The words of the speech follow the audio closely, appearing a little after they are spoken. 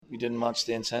didn't match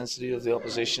the intensity of the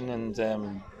opposition, and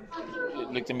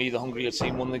it looked to me the hungrier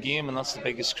team won the game, and that's the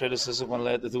biggest criticism when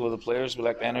led to do with the players. We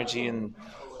lacked energy and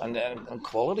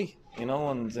quality, and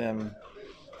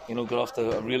got off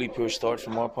to a really poor start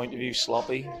from our point of view,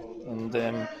 sloppy, and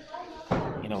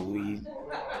we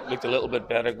looked a little bit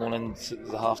better going into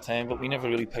the half time, but we never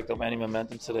really picked up any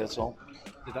momentum today at all.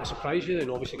 Did that surprise you then,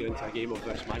 obviously getting into a game of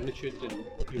this magnitude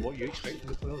and what you expect from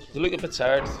the players? They look a bit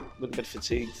tired, look a bit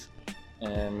fatigued,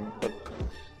 but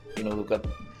they've got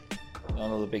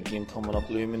another big game coming up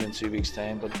looming in 2 weeks'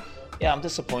 time. But yeah, I'm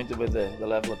disappointed with the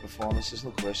level of performance. There's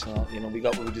no question of that. We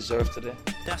got what we deserved today.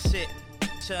 That's it.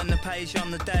 Turn the page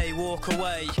on the day, walk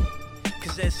away.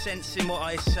 Cause there's sense in what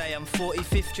I say. I'm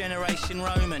 45th generation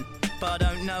Roman, but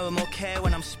I don't know them or care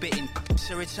when I'm spitting.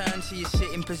 So return to your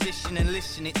sitting position and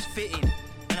listen, it's fitting.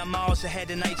 And I'm miles ahead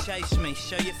and they chase me.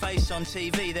 Show your face on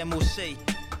TV, then we'll see.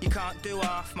 You can't do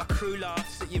half, my crew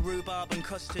laughs at your rhubarb and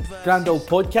custard verses. Grand Old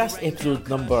Podcast, episode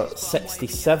number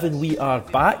 67. We are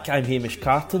back. I'm Hamish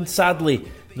Carton. Sadly,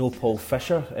 no Paul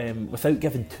Fisher. Without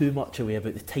giving too much away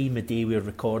about the time of day we're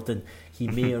recording, he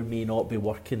may or may not be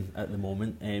working at the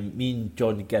moment. Me and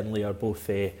John Ginley are both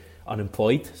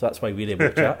unemployed, so that's why we're able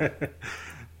to chat.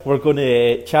 We're going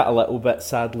to chat a little bit,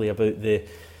 sadly, about the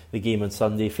game on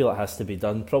Sunday. I feel it has to be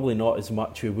done. Probably not as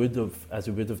much as we would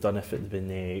have done if it had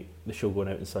been the show going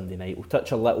out on Sunday night. We'll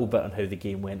touch a little bit on how the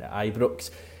game went at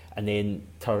Ibrox, and then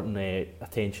turn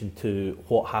attention to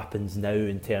what happens now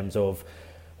in terms of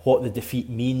what the defeat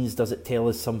means. Does it tell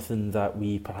us something that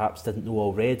we perhaps didn't know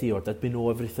already, or did we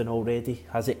know everything already?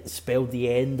 Has it spelled the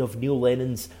end of Neil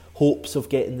Lennon's hopes of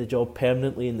getting the job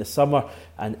permanently in the summer?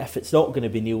 And if it's not going to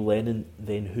be Neil Lennon,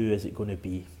 then who is it going to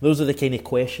be? Those are the kind of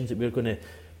questions that we're going to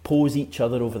pose each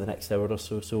other over the next hour or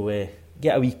so. So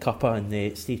get a wee cuppa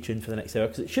and stay tuned for the next hour,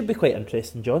 because it should be quite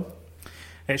interesting, John.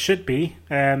 It should be.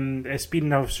 It's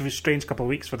been a strange couple of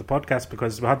weeks for the podcast,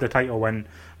 because we had the title when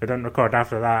we didn't record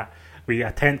after that. We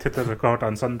attempted to record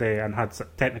on Sunday and had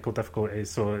technical difficulties,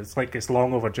 so it's like it's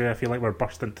long overdue. I feel like we're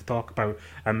bursting to talk about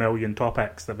a million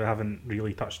topics that we haven't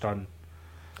really touched on.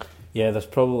 Yeah, there's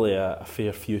probably a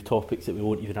fair few topics that we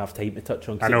won't even have time to touch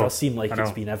on, because it does seem like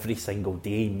it's been every single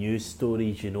day news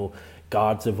stories,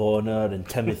 guards of honour and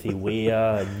Timothy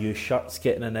Weah and new shirts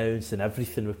getting announced and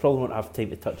everything. We probably won't have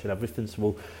time to touch on everything,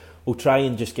 so we'll try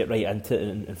and just get right into it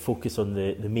and focus on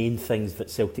the main things that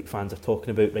Celtic fans are talking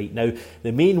about right now.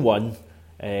 The main one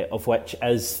of which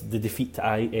is the defeat to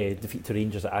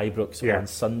Rangers at Ibrox on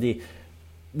Sunday.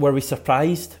 Were we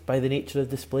surprised by the nature of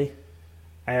the display?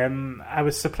 I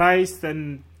was surprised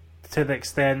to the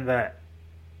extent that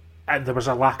there was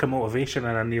a lack of motivation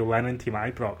in a Neil Lennon team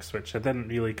at Ibrox, which I didn't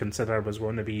really consider was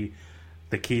going to be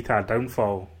the key to our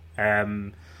downfall.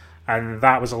 And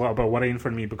that was a little bit worrying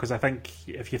for me, because I think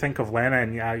if you think of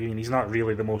Lennon, he's not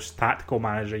really the most tactical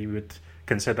manager you would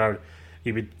consider.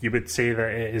 You would say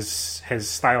that his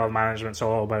style of management's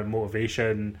all about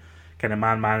motivation, kind of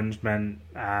man management,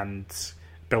 and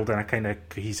building a kind of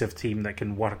cohesive team that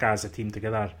can work as a team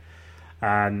together.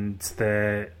 And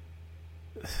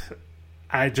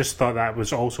I just thought that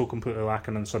was also completely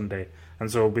lacking on Sunday. And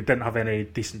so we didn't have any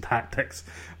decent tactics.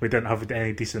 We didn't have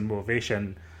any decent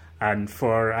motivation. And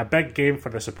for a big game for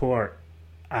the support,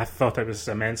 I thought it was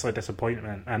immensely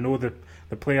disappointment. I know that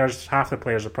half the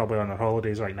players are probably on their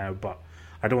holidays right now, but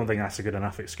I don't think that's a good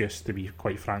enough excuse, to be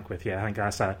quite frank with you. I think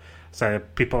that's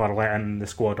people are letting the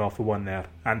squad off with one there.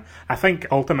 And I think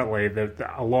ultimately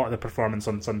a lot of the performance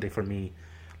on Sunday for me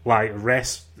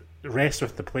rests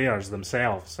with the players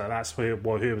themselves. So that's who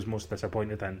I was most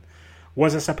disappointed in.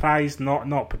 Was a surprise?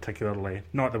 Not particularly.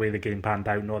 Not the way the game panned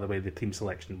out, not the way the team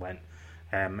selection went.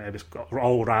 It was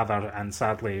all rather and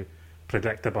sadly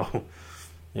predictable.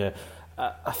 Yeah,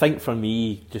 I think for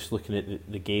me, just looking at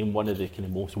the game, one of the kind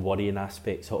of most worrying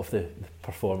aspects of the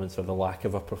performance, or the lack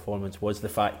of a performance, was the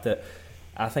fact that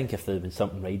I think if there had been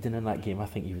something riding in that game, I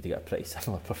think you would have got a pretty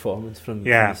similar performance from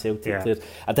the Celtic players.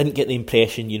 I didn't get the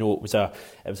impression, it was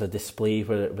a display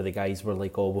where the guys were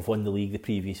like, "Oh, we've won the league the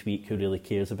previous week. Who really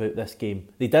cares about this game?"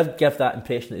 They did give that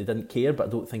impression that they didn't care, but I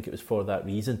don't think it was for that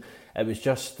reason. It was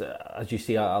just, as you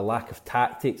say, a lack of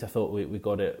tactics. I thought we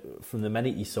got it from the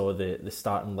minute you saw the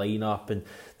starting lineup, and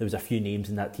there was a few names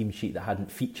in that team sheet that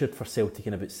hadn't featured for Celtic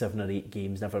in about 7 or 8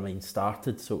 games, never mind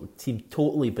started. So it seemed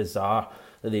totally bizarre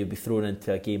that they would be thrown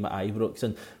into a game at Ibrox.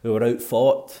 And we were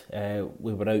outfought,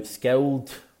 we were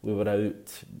outskilled, we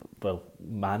were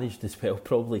managed as well,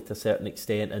 probably to a certain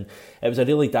extent. And it was a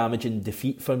really damaging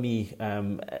defeat for me.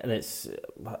 And it's,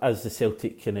 as the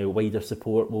Celtic kind of wider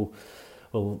support will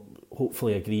will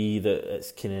hopefully agree that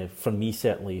it's kind of, for me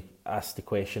certainly, asked the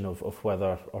question of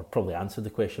whether, or probably answered the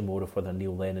question more of whether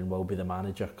Neil Lennon will be the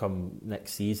manager come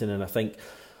next season. And I think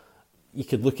you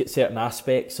could look at certain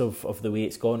aspects of the way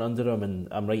it's gone under him, and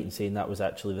I'm right in saying that was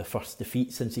actually the first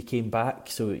defeat since he came back,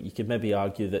 so you could maybe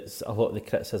argue that a lot of the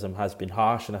criticism has been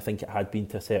harsh, and I think it had been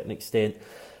to a certain extent.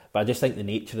 But I just think the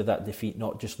nature of that defeat,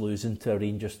 not just losing to a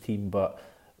Rangers team, but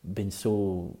being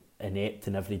so inept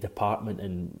in every department,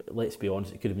 and let's be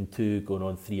honest, it could have been 2 going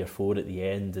on 3 or 4 at the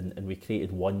end, and we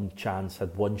created one chance,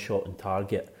 had one shot on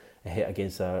target, a hit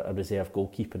against a reserve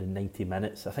goalkeeper in 90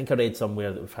 minutes. I think I read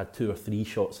somewhere that we've had 2 or 3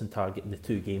 shots on target in the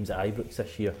 2 games at Ibrox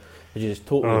this year, which is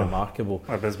totally remarkable.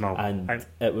 Abysmal. And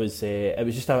it was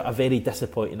just a very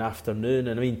disappointing afternoon.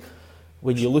 And I mean,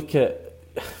 when you look at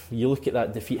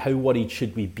that defeat, how worried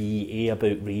should we be, A,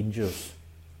 about Rangers,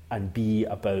 and B,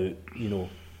 about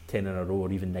 10 in a row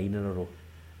or even 9 in a row?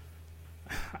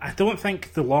 I don't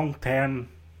think the long term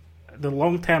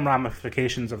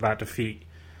ramifications of that defeat,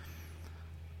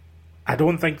 I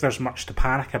don't think there's much to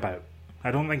panic about.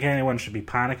 I don't think anyone should be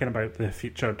panicking about the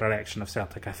future direction of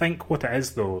Celtic. I think what it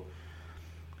is, though,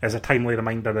 is a timely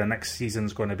reminder that next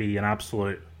season's going to be an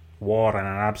absolute war and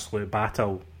an absolute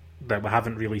battle that we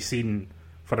haven't really seen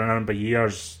for a number of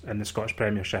years in the Scottish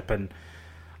Premiership. And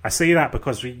I say that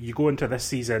because you go into this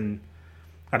season,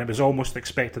 and it was almost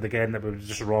expected again that we would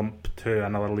just romp to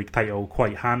another league title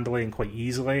quite handily and quite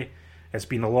easily. It's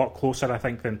been a lot closer, I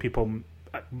think, than people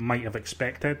might have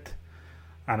expected.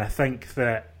 And I think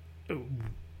that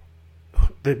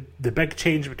the big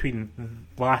change between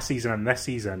last season and this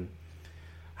season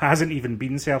hasn't even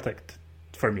been Celtic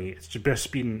for me. It's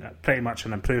just been pretty much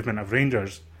an improvement of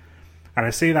Rangers. And I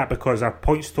say that because our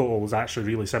points total is actually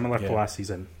really similar to last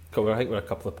season. I think we're a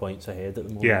couple of points ahead at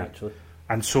the moment, actually.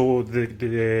 And so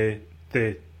the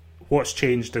what's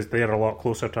changed is they're a lot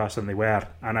closer to us than they were.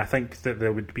 And I think that they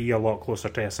would be a lot closer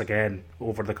to us again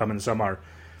over the coming summer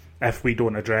if we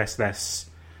don't address this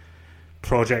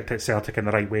project at Celtic in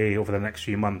the right way over the next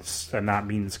few months. And that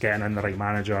means getting in the right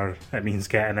manager. It means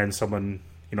getting in someone,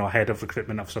 ahead of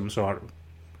recruitment of some sort.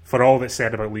 For all that's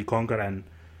said about Lee Congerin,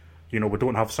 we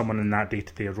don't have someone in that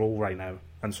day-to-day role right now.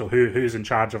 And so who's in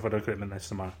charge of our recruitment this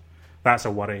summer? That's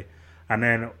a worry. And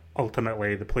then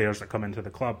ultimately the players that come into the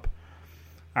club.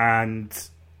 And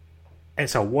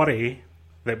it's a worry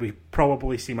that we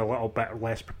probably seem a little bit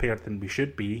less prepared than we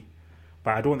should be.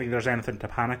 But I don't think there's anything to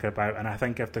panic about. And I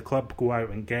think if the club go out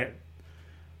and get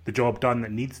the job done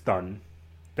that needs done,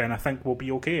 then I think we'll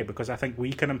be okay, because I think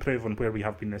we can improve on where we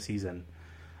have been this season.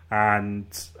 And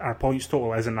our points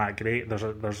total isn't that great.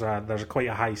 There's a quite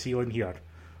a high ceiling here.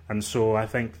 And so I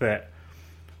think that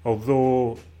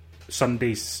although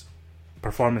Sunday's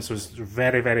performance was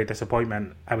very, very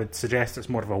disappointment, I would suggest it's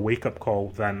more of a wake-up call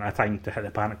than a time to hit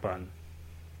the panic button.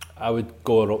 I would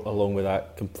go along with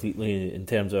that completely in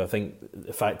terms of, I think,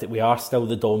 the fact that we are still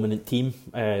the dominant team.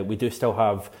 We do still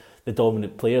have the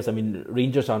dominant players. I mean,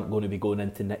 Rangers aren't going to be going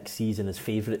into next season as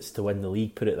favourites to win the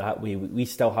league, put it that way. We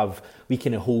still have, we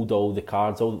kind of hold all the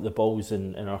cards, all the balls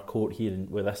in our court here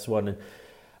with this one. And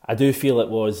I do feel it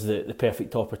was the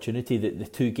perfect opportunity that the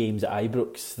 2 games at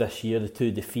Ibrox this year, the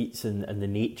 2 defeats and the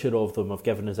nature of them have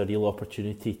given us a real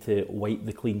opportunity to wipe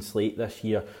the clean slate this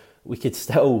year. We could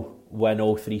still win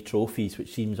all 3 trophies,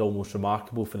 which seems almost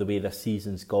remarkable for the way this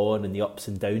season's gone and the ups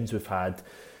and downs we've had.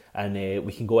 And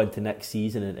we can go into next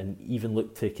season and even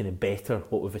look to kind of better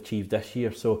what we've achieved this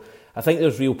year. So I think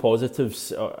there's real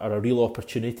positives or a real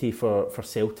opportunity for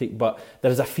Celtic, but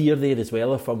there's a fear there as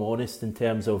well, if I'm honest, in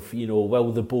terms of,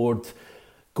 will the board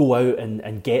go out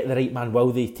and get the right man?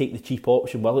 Will they take the cheap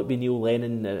option? Will it be Neil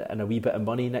Lennon and a wee bit of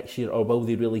money next year, or will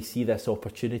they really see this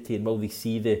opportunity, and will they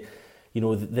see the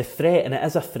threat? And it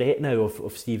is a threat now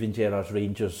of Steven Gerrard's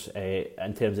Rangers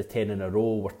in terms of 10 in a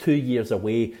row. We're 2 years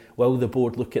away. Will the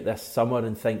board look at this summer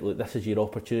and think, look, this is your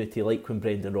opportunity, like when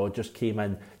Brendan Rodgers came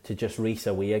in, to just race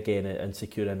away again and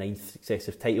secure a 9th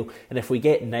successive title? And if we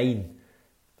get 9,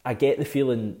 I get the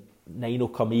feeling 9 will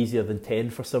come easier than 10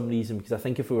 for some reason, because I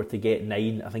think if we were to get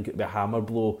 9, I think it would be a hammer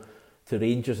blow to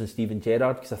Rangers and Steven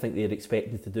Gerrard, because I think they're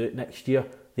expecting to do it next year.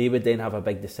 They would then have a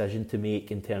big decision to make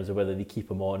in terms of whether they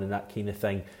keep him on and that kind of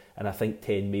thing. And I think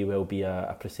 10 may well be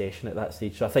a procession at that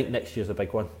stage. So I think next year's a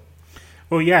big one.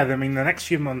 Well, yeah, I mean, the next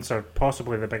few months are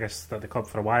possibly the biggest at the club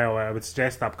for a while. I would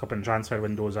suggest that cup and transfer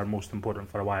windows are most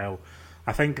important for a while.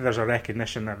 I think there's a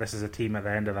recognition that this is a team at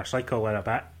the end of their cycle a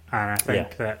bit. And I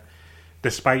think that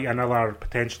despite another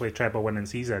potentially treble-winning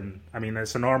season, I mean,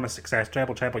 it's enormous success.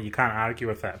 Treble, you can't argue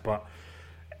with it, but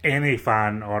any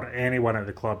fan or anyone at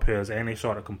the club who has any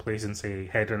sort of complacency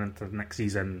heading into the next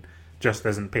season just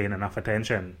isn't paying enough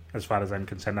attention as far as I'm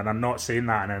concerned. And I'm not saying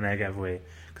that in a negative way,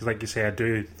 because like you say, I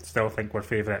do still think we're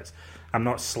favourites. I'm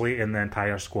not slating the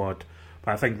entire squad,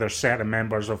 but I think there's certain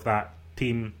members of that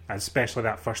team, especially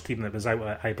that first team that was out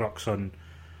at Ibrox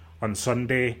on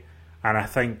Sunday, and I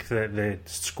think that the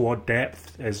squad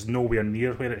depth is nowhere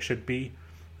near where it should be,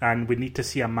 and we need to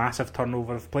see a massive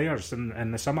turnover of players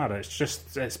in the summer.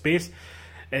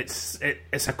 It's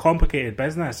a complicated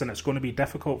business, and it's going to be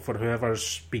difficult for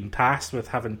whoever's been tasked with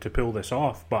having to pull this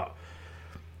off. But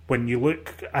when you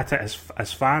look at it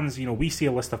as fans, we see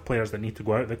a list of players that need to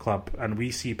go out of the club, and we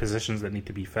see positions that need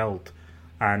to be filled,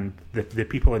 and the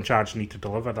people in charge need to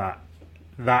deliver that.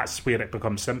 That's where it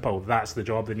becomes simple. That's the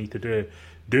job they need to do.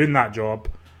 Doing that job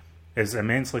is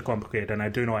immensely complicated, and I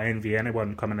do not envy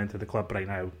anyone coming into the club right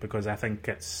now, because I think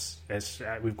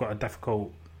we've got a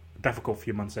difficult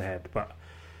few months ahead. But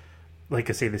like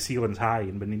I say, the ceiling's high,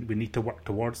 and we need to work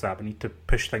towards that. We need to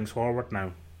push things forward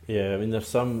now. Yeah, I mean, there's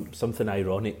something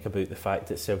ironic about the fact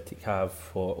that Celtic have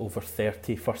over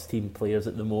 30 first-team players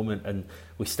at the moment, and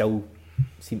we still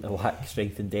seem to lack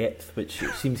strength and depth, which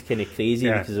seems kind of crazy.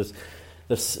 Yeah. Because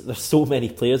there's so many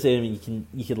players there. I mean,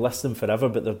 you can list them forever,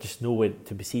 but they're just nowhere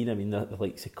to be seen. I mean, the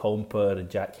likes of Comper and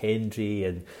Jack Hendry,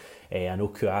 and I know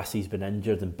Kouassi's been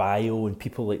injured, and Bayo and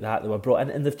people like that were brought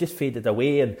in, and they've just faded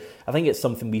away. And I think it's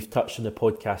something we've touched on the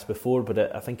podcast before,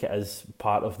 but I think it is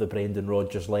part of the Brendan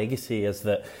Rodgers legacy, is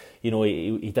that he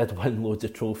did win loads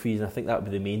of trophies, and I think that would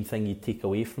be the main thing you'd take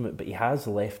away from it. But he has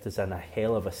left us in a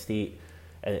hell of a state,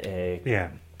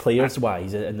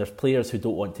 players-wise, and there's players who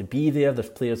don't want to be there.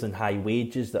 There's players in high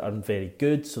wages that aren't very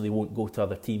good, so they won't go to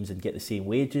other teams and get the same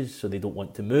wages, so they don't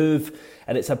want to move.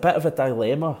 And it's a bit of a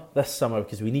dilemma this summer,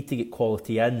 because we need to get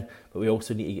quality in, but we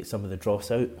also need to get some of the dross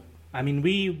out. I mean,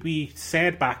 we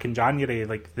said back in January,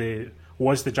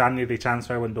 was the January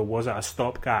transfer window, was it a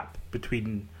stopgap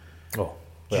between... Oh,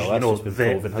 well, that's just been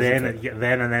proven, hasn't it?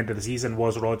 Then and the end of the season,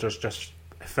 was Rodgers just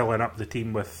filling up the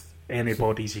team with any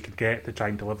bodies he could get to try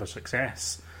and deliver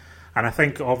success? And I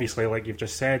think, obviously, like you've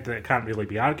just said, that it can't really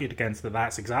be argued against that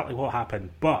that's exactly what happened.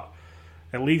 But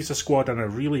it leaves the squad in a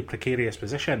really precarious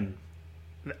position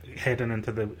heading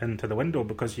into the window,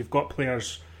 because you've got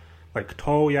players like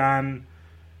Toljan,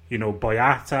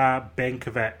 Boyata,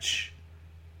 Benkovic,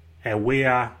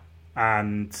 Weah,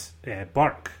 and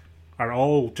Burke are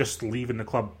all just leaving the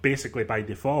club basically by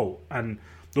default. And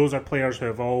those are players who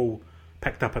have all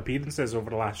picked up appearances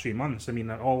over the last 3 months. I mean,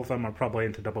 all of them are probably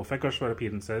into double figures for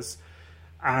appearances,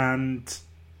 and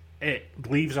it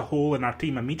leaves a hole in our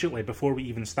team immediately before we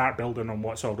even start building on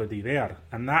what's already there.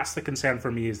 And that's the concern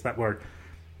for me, is that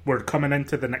we're coming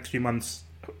into the next few months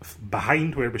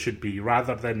behind where we should be,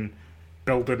 rather than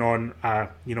building on a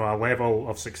level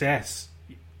of success.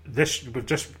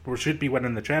 We should be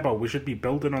winning the treble. We should be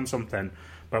building on something.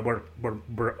 But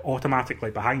we're automatically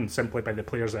behind simply by the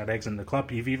players that are exiting the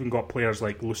club. You've even got players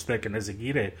like Lustig and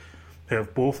Izagirre, who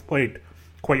have both played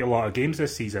quite a lot of games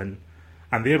this season,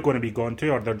 and they're going to be gone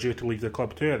too, or they're due to leave the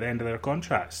club too at the end of their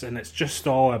contracts. And it's just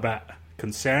all a bit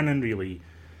concerning, really.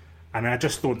 And I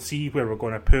just don't see where we're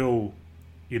going to pull,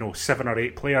 7 or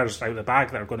 8 players out of the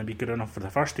bag that are going to be good enough for the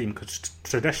first team, because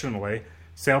traditionally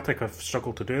Celtic have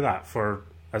struggled to do that for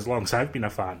as long as I've been a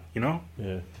fan,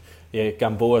 Yeah,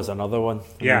 Gamboa's another one.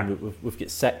 I mean, we've got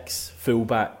 6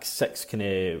 fullbacks, 6 kind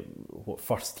of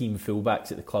first team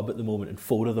fullbacks at the club at the moment, and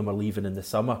 4 of them are leaving in the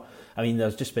summer. I mean,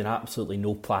 there's just been absolutely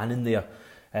no planning there.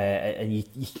 And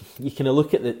you kind of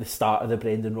look at the start of the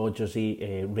Brendan Rodgers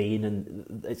reign,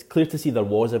 and it's clear to see there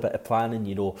was a bit of planning.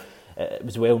 It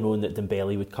was well known that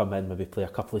Dembele would come in, maybe play a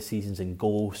couple of seasons and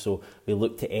go. So we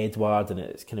looked at Edouard, and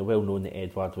it's kind of well known that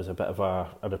Edouard was a bit of a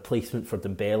replacement for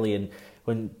Dembele. And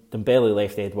when Dembele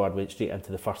left, Edouard went straight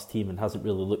into the first team and hasn't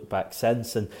really looked back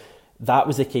since. And that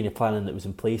was the kind of planning that was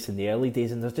in place in the early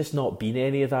days, and there's just not been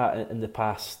any of that in the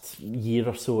past year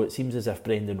or so. It seems as if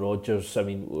Brendan Rodgers, I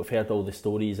mean, we've heard all the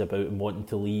stories about him wanting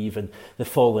to leave and the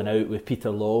falling out with Peter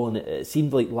Law, and it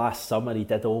seemed like last summer he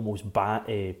did almost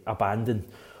abandon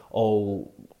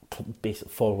all basic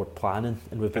forward planning,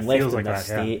 and we've been left in that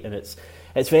state, and it's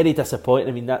very disappointing.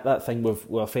 I mean, that thing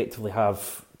we'll effectively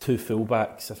have 2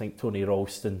 fullbacks, I think Tony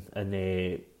Ralston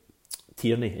and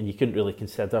Tierney, and you couldn't really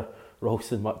consider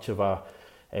Ralston much of a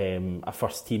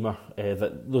first teamer.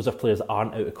 That those are players that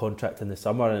aren't out of contract in the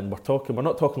summer, and we're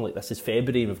not talking like this is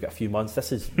February and we've got a few months.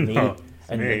 This is May. No,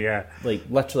 May, yeah. Like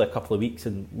literally a couple of weeks,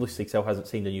 and Lustig still hasn't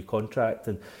signed a new contract,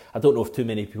 and I don't know if too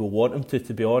many people want him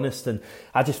to be honest. And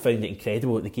I just found it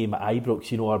incredible at the game at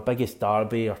Ibrox, our biggest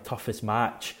derby, our toughest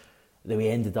match, that we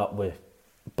ended up with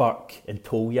Burke and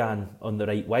Toljan on the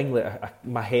right wing.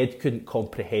 My head couldn't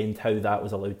comprehend how that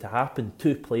was allowed to happen.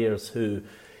 2 players who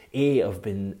have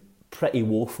been pretty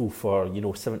woeful for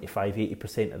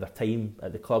 75-80% of their time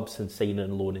at the club since signing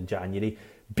on loan in January.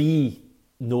 B,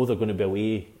 know they're going to be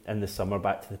away in the summer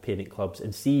back to the parent clubs,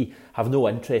 and C, have no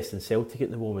interest in Celtic at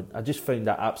the moment. I just found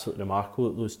that absolutely remarkable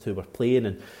that those two were playing,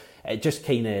 and it just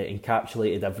kind of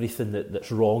encapsulated everything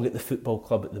that's wrong at the football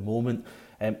club at the moment.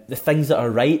 The things that are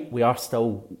right, we are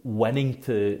still winning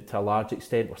to a large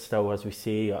extent. We're still, as we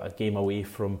say, a game away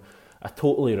from a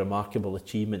totally remarkable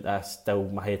achievement.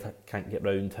 My head can't get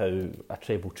round how a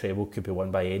treble could be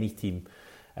won by any team.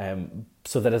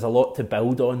 So there is a lot to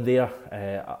build on there.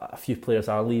 A few players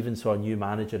are leaving, so a new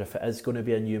manager, if it is going to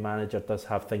be a new manager, does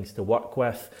have things to work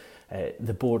with.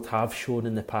 The board have shown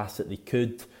in the past that they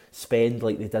could spend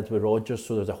like they did with Rodgers,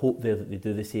 so there's a hope there that they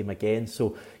do the same again.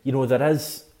 So, there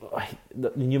is...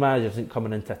 The new manager isn't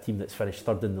coming into a team that's finished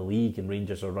third in the league and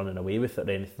Rangers are running away with it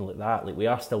or anything like that. Like, we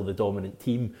are still the dominant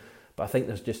team, but I think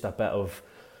there's just a bit of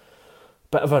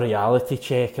a reality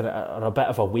check or a bit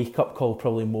of a wake-up call,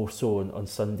 probably more so on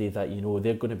Sunday, that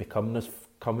they're going to be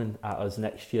coming at us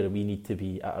next year and we need to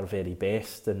be at our very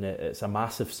best, and it's a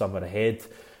massive summer ahead.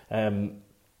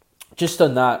 Just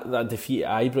on that defeat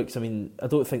at Ibrox, I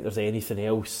don't think there's anything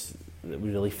else that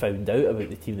we really found out about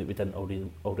the team that we didn't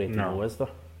already know, is there?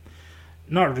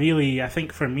 Not really. I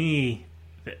think for me,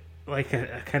 like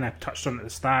I kind of touched on at the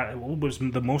start, what was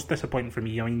the most disappointing for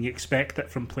me, you expect it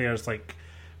from players like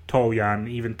Toljan,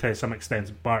 even to some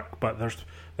extent Burke, but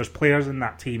there's players in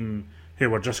that team who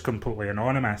were just completely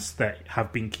anonymous that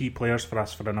have been key players for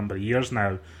us for a number of years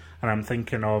now, and I'm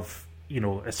thinking of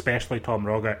especially Tom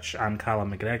Rogic and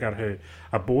Callum McGregor, who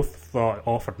I both thought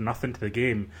offered nothing to the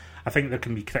game. I think there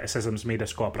can be criticisms made of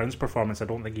Scott Brown's performance. I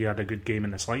don't think he had a good game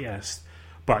in the slightest,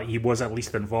 but he was at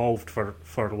least involved for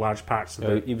large parts of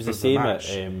the match. He was the same at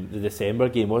the December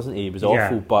game, wasn't he? He was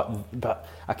awful, but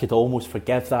I could almost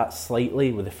forgive that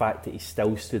slightly with the fact that he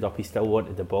still stood up, he still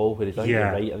wanted the ball, whereas I think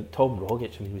you're right. And Tom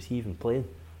Rogic, was he even playing?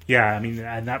 Yeah,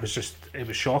 and that was it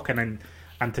was shocking,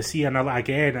 and to see another,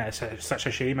 again, it's such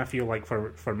a shame, I feel like,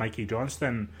 for Mikey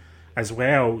Johnston as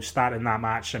well, starting that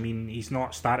match. He's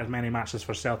not started many matches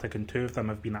for Celtic, and two of them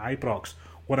have been at Ibrox.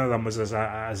 One of them was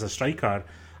as a striker,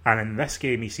 and in this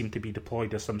game he seemed to be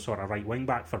deployed as some sort of right wing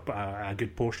back for a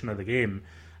good portion of the game,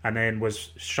 and then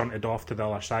was shunted off to the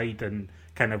other side and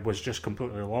kind of was just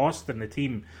completely lost in the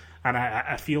team. And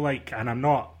I feel like, and I'm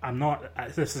not,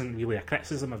 this isn't really a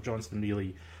criticism of Johnston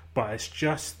really, but it's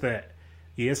just that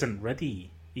he isn't ready.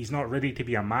 He's not ready to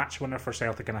be a match winner for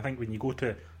Celtic, and I think when you go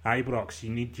to Ibrox, you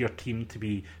need your team to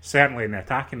be, certainly in the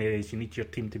attacking areas, you need your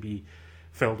team to be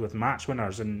filled with match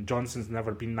winners, and Johnston's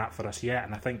never been that for us yet,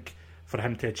 and I think for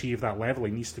him to achieve that level,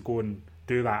 he needs to go and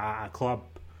do that at a club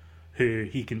who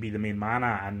he can be the main man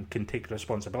at and can take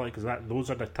responsibility, because those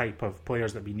are the type of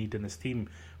players that we need in this team.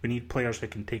 We need players who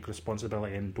can take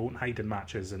responsibility and don't hide in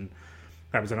matches, and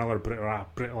that was another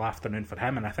brutal afternoon for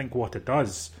him. And I think what it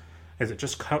does is it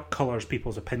just colours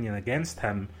people's opinion against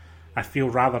him, I feel,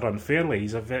 rather unfairly.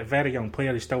 He's a very young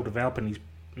player, he's still developing,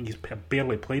 he's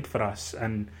barely played for us,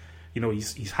 and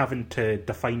he's having to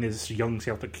define his young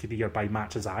Celtic career by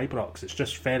matches at Ibrox. It's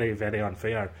just very, very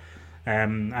unfair,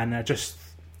 and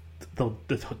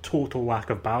the total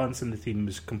lack of balance in the team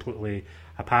is completely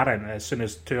apparent. As soon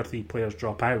as 2 or 3 players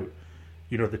drop out,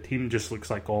 the team just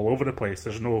looks like all over the place.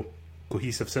 There's no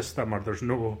cohesive system, or there's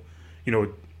no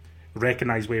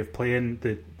recognised way of playing.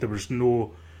 There was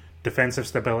no defensive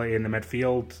stability in the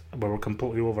midfield. We were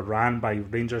completely overran by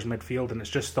Rangers midfield, and it's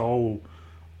just all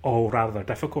rather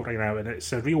difficult right now, and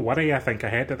it's a real worry, I think,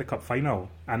 ahead of the cup final.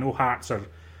 I know Hearts are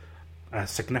a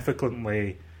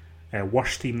significantly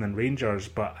worse team than Rangers,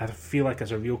 but I feel like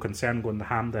it's a real concern going to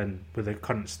Hampden with the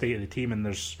current state of the team, and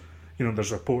there's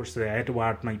reports that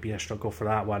Edouard might be a struggle for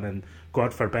that one, and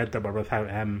God forbid that we're without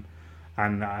him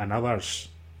and others,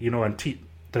 and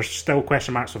there's still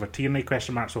question marks over Tierney,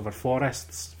 question marks over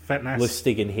Forrest's fitness.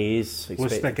 Lustig and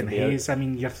Hayes.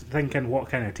 You're thinking, what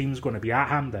kind of team's going to be at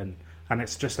Hampden? And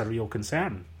it's just a real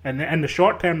concern. And in the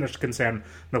short term, there's concern. In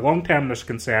the long term, there's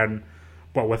concern,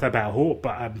 but with a bit of hope.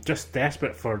 But I'm just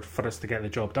desperate for us to get the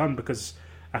job done, because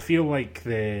I feel like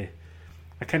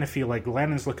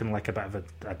Lennon's looking like a bit of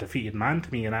a defeated man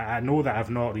to me. And I know that I've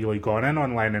not really gone in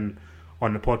on Lennon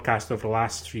on the podcast over the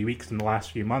last 3 weeks and the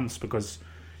last few months, because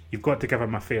you've got to give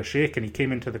him a fair shake, and he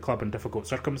came into the club in difficult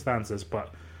circumstances.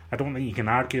 But I don't think you can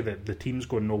argue that the team's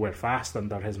going nowhere fast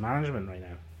under his management right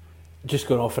now. Just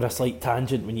going off on a slight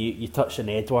tangent, when you touched on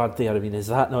Edouard there, is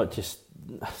that not just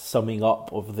summing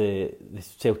up of the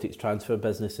Celtic's transfer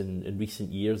business in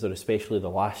recent years, or especially the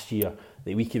last year,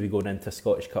 that we could be going into a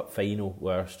Scottish Cup final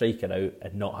where striker out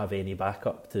and not have any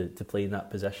backup to play in that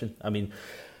position?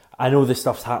 I know this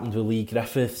stuff's happened with Lee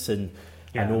Griffiths, and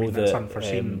I know that's that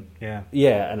unforeseen.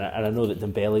 and I know that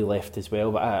Dembele left as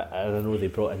well, but I know they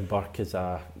brought in Burke as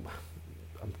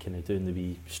I'm kind of doing the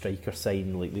wee striker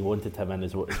sign, like they wanted him in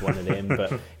as one of them,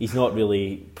 but he's not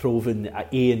really proven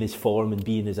A, in his form, and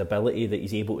B, in his ability, that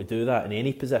he's able to do that in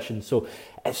any position. So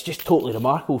it's just totally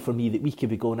remarkable for me that we could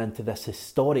be going into this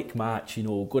historic match,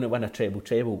 going to win a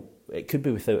treble. It could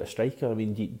be without a striker. I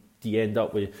mean, do you end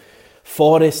up with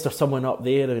Forrest or someone up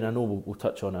there? I mean, I know we'll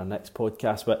touch on our next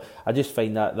podcast, but I just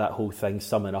find that whole thing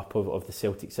summing up of the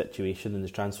Celtic situation in the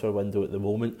transfer window at the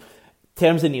moment. In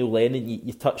terms of Neil Lennon,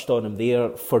 you touched on him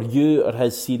there. For you, are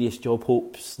his serious job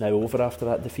hopes now over after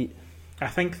that defeat? I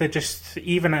think that just,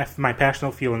 even if my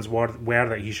personal feelings were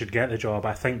that he should get the job,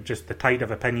 I think just the tide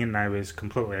of opinion now is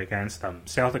completely against him.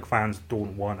 Celtic fans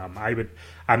don't want him.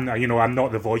 I'm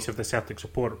not the voice of the Celtic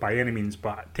support by any means,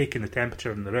 but taking the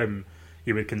temperature in the room,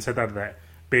 you would consider that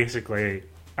basically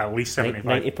at least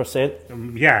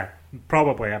 90%. Yeah,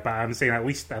 probably. But I'm saying at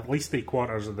least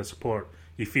 3/4 of the support.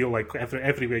 You feel like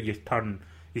everywhere you turn,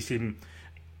 you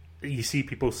see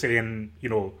people saying,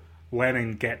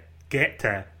 Lennon get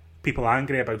to, people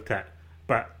angry about it.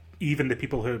 But even the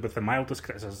people who with the mildest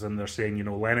criticism, they're saying,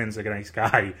 Lennon's a nice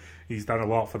guy. He's done a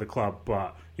lot for the club,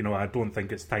 but I don't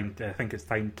think it's time. I think it's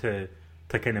time to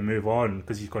kind of move on,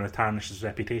 because he's going to tarnish his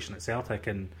reputation at Celtic.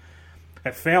 And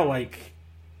it felt like,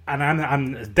 and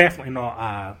I'm definitely not.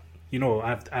 I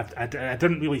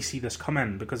didn't really see this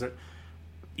coming, because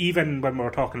even when we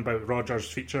were talking about Rodgers'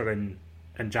 feature in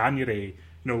January,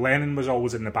 Lennon was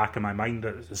always in the back of my mind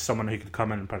as someone who could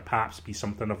come in and perhaps be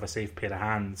something of a safe pair of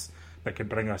hands that could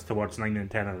bring us towards 9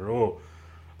 and 10 in a row.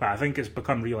 But I think it's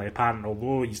become really apparent,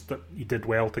 although he did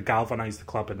well to galvanise the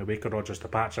club in the wake of Rodgers'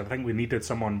 departure, I think we needed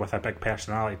someone with a big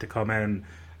personality to come in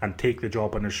and take the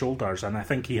job on his shoulders, and I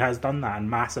think he has done that,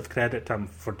 and massive credit to him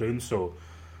for doing so.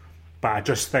 But I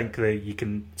just think that you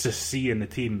can just see in the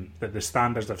team that the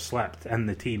standards have slipped in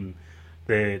the team.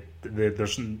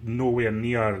 There's nowhere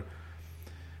near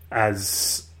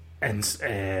as... there's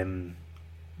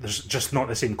just not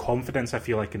the same confidence, I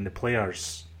feel like, in the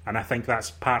players. And I think that's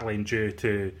partly due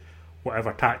to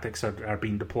whatever tactics are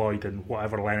being deployed and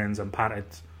whatever Lennon's imparted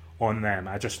on them.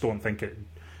 I just don't think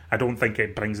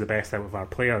it brings the best out of our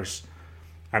players.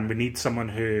 And we need someone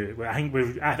who...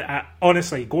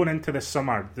 honestly, going into this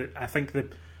summer, I think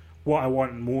that what I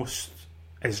want most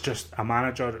is just a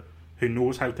manager who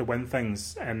knows how to win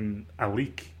things in a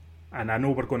league. And I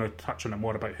know we're going to touch on it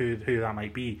more about who that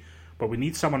might be, but we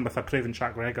need someone with a proven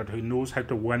track record who knows how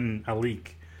to win a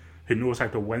league, who knows how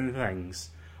to win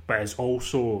things, but is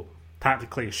also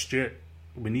tactically astute.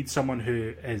 We need someone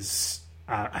who is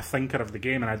a thinker of the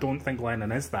game, and I don't think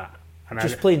Lennon is that.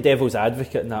 Just playing devil's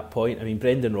advocate in that point, I mean,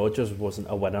 Brendan Rodgers wasn't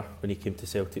a winner when he came to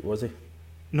Celtic, was he?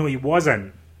 No, he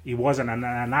wasn't, and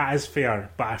that is fair.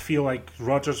 But I feel like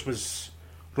Rodgers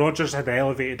had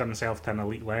elevated himself to an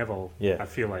elite level. Yeah, I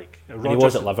feel like he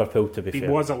was at Liverpool. To be fair, he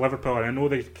was at Liverpool, and I know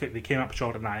they came up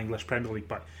short in that English Premier League,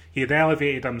 but he had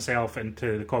elevated himself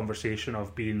into the conversation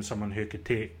of being someone who could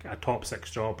take a top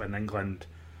 6 job in England,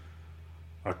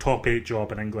 or top 8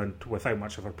 job in England without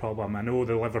much of a problem. I know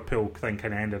the Liverpool thing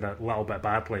kind of ended a little bit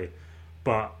badly,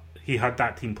 but he had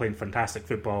that team playing fantastic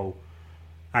football,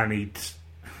 and he'd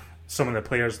some of the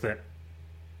players that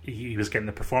he was getting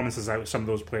the performances out of, some of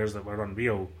those players that were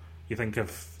unreal. You think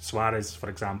of Suarez, for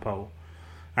example.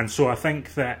 And so I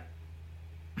think that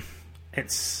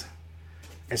it's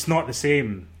not the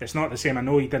same. It's not the same. I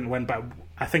know he didn't win, but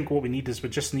I think what we need is we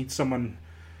just need someone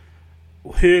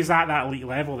who is at that elite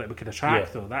level that we could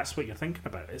attract, though. That's what you're thinking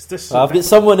about. It's just I've got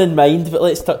someone in mind, but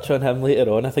let's touch on him later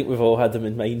on. I think we've all had him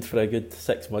in mind for a good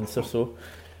 6 months or so.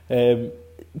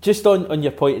 Just on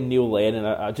your point in Neil Lennon,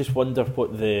 I just wonder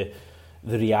what the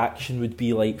reaction would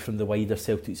be like from the wider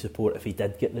Celtic support if he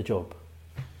did get the job.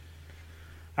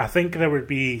 I think there would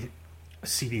be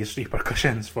serious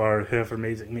repercussions for whoever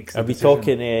makes the decision. Are we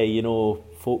talking,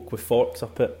 folk with forks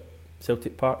up at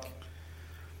Celtic Park?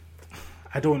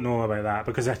 I don't know about that,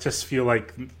 because I just feel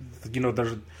like,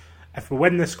 if we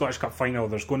win the Scottish Cup final,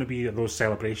 there's going to be those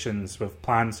celebrations. We've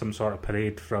planned some sort of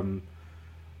parade from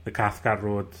the Cathcart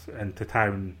Road into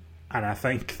town, and I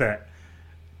think that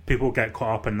people get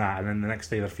caught up in that, and then the next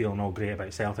day they're feeling all great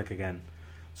about Celtic again.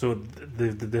 So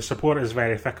the support is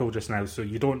very fickle just now, so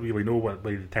you don't really know what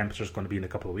the temperature is going to be in a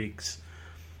couple of weeks.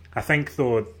 I think,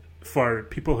 though, for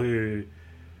people who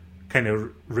kind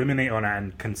of ruminate on it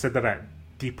and consider it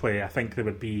deeply, I think there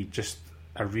would be just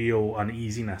a real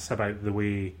uneasiness about the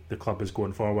way the club is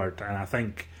going forward, and I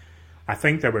think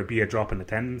there would be a drop in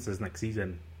attendances next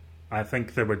season. I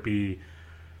think there would be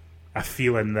a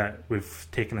feeling that we've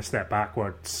taken a step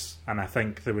backwards, and I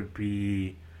think there would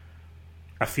be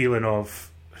a feeling of,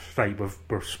 right,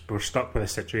 we're stuck with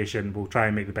this situation, we'll try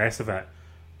and make the best of it,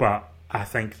 but I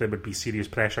think there would be serious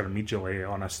pressure immediately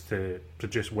on us to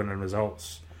produce winning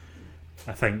results.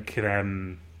 I think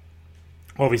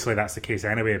obviously that's the case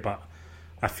anyway, but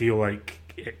I feel like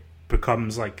it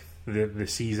becomes like the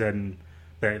season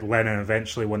that Lennon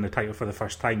eventually won the title for the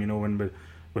first time, when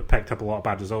we picked up a lot of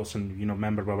bad results, and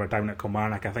remember we were down at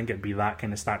Kilmarnock. I think it'd be that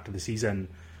kind of start to the season,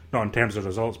 not in terms of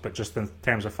results but just in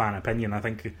terms of fan opinion. I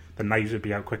think the knives would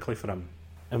be out quickly for him.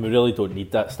 And we really don't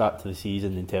need that start to the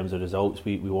season in terms of results.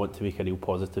 We want to make a real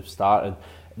positive start, and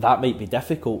that might be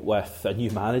difficult with a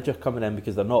new manager coming in,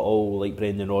 because they're not all like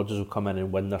Brendan Rodgers will come in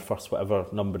and win their first whatever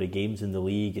number of games in the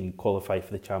league and qualify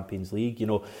for the Champions League.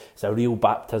 It's a real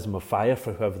baptism of fire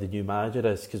for whoever the new manager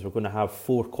is, because we're going to have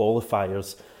 4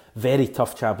 qualifiers, very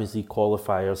tough Champions League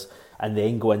qualifiers, and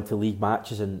then go into league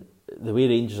matches. And the way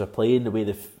Rangers are playing, the way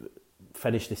they've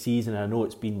finished the season, I know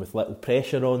it's been with little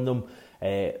pressure on them,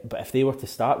 but if they were to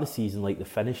start the season like they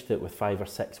finished it with 5 or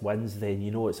 6 wins, then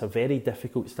it's a very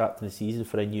difficult start to the season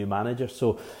for a new manager.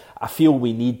 So I think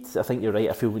you're right,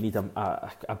 I feel we need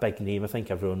a big name. I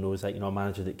think everyone knows that, a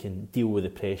manager that can deal with the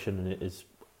pressure and is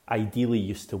ideally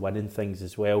used to winning things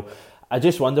as well. I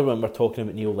just wonder, when we're talking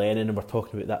about Neil Lennon and we're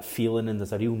talking about that feeling, and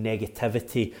there's a real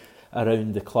negativity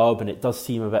around the club, and it does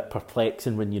seem a bit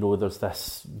perplexing when there's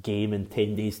this game in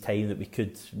 10 days time that we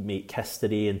could make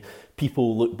history, and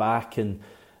people look back and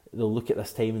they'll look at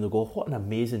this time and they'll go, what an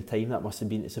amazing time that must have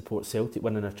been to support Celtic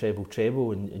winning a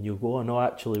treble, and you'll go, oh no,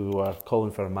 actually we were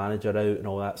calling for a manager out and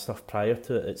all that stuff prior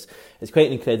to it. It's quite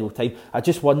an incredible time. I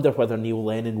just wonder whether Neil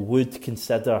Lennon would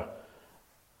consider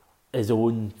his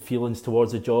own feelings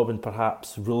towards the job and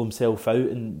perhaps rule himself out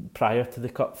prior to the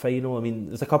cup final. I mean,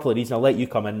 there's a couple of reasons. I'll let you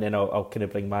come in, then I'll kind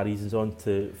of bring my reasons on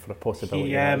for a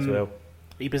possibility as well.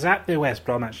 He was at the West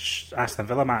Bromwich Aston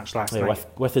Villa match last night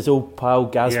with his old pal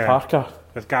Gaz Parker.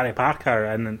 With Gary Parker,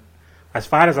 and as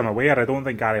far as I'm aware, I don't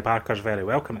think Gary Parker's very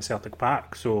welcome at Celtic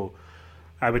Park, so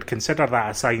I would consider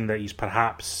that a sign that he's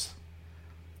perhaps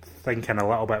thinking a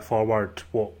little bit forward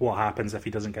what happens if he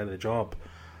doesn't get the job.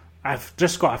 I've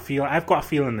got a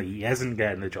feeling that he isn't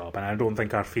getting the job, and I don't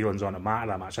think our feelings on it matter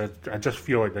that much. I just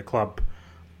feel like the club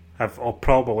have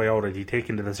probably already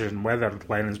taken the decision. Whether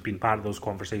Lennon's been part of those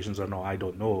conversations or not, I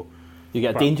don't know. You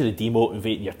get a danger of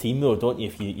demotivating your team, though, don't you,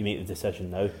 if you make the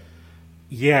decision now?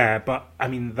 Yeah, but I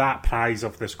mean, that prize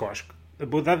of the Scottish...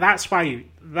 Well, that's why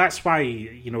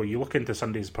you look into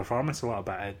Sunday's performance a little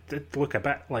bit. It did look a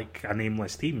bit like a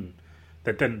nameless team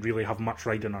that didn't really have much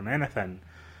riding on anything.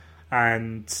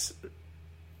 And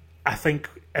I think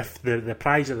if the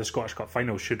prize of the Scottish Cup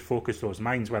final should focus those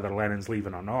minds, whether Lennon's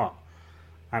leaving or not.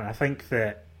 And I think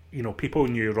that, people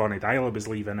knew Ronnie Deila was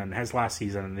leaving in his last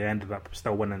season, and they ended up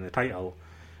still winning the title.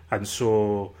 And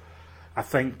so I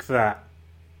think that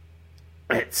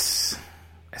it's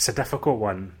a difficult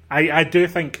one. I do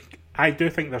think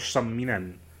there's some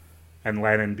meaning in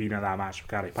Lennon being at that match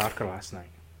with Gary Parker last night.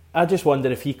 I just wonder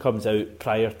if he comes out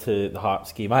prior to the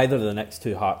Hearts game, either of the next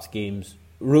 2 Hearts games,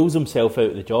 rules himself out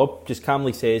of the job, just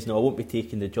calmly says, no, I won't be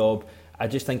taking the job. I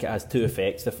just think it has 2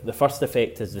 effects. The first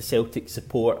effect is the Celtic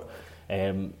support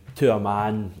to a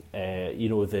man.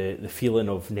 The feeling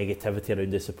of negativity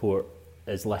around the support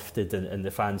is lifted, and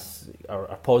the fans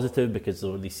are positive because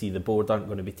they see the board aren't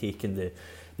going to be taking the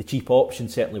cheap option,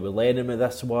 certainly with Lennon with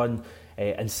this one.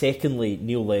 And secondly,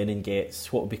 Neil Lennon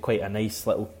gets what would be quite a nice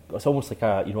little... It's almost like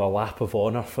a lap of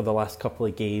honour for the last couple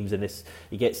of games, and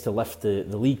he gets to lift the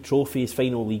league trophy, his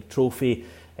final league trophy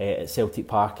at Celtic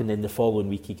Park, and then the following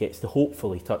week he gets to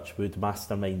hopefully, touch wood,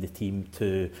 mastermind the team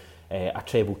to a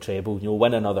treble,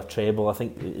 win another treble. I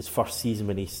think his first season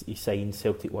when he signed,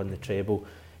 Celtic won the treble,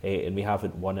 and we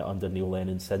haven't won it under Neil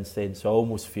Lennon since then. So I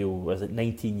almost feel,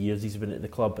 19 years he's been at the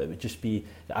club, it would just be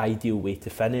the ideal way to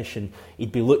finish, and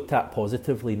he'd be looked at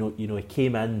positively. He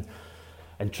came in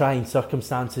trying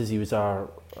circumstances. He was our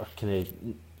kind of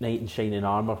knight in shining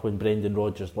armour when Brendan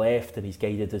Rodgers left, and he's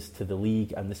guided us to the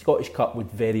league, and the Scottish Cup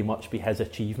would very much be his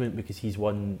achievement because he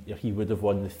would have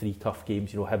won the 3 tough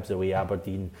games, Hibs away,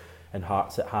 Aberdeen and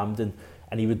Hearts at Hampden,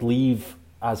 and he would leave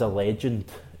as a legend,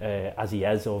 as he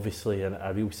is obviously,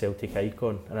 a real Celtic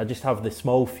icon. And I just have the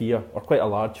small fear, or quite a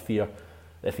large fear,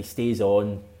 that if he stays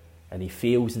on and he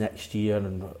fails next year,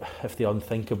 and if the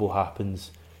unthinkable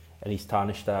happens and he's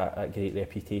tarnished that great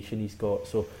reputation he's got.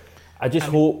 So I just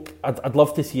hope, I'd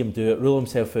love to see him do it, rule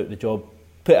himself out of the job,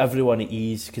 put everyone at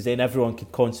ease, because then everyone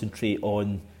could concentrate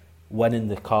on winning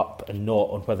the cup and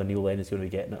not on whether Neil Lennon's going to be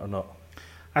getting it or not.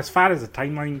 As far as the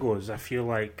timeline goes, I feel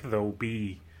like there'll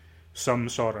be some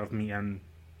sort of meeting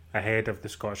ahead of the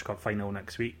Scottish Cup final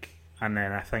next week. And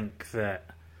then I think that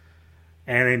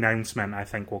any announcement, I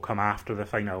think, will come after the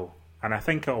final. And I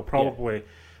think it'll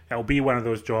be one of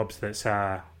those jobs that's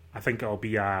I think it'll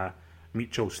be a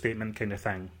mutual statement kind of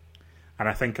thing. And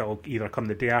I think it'll either come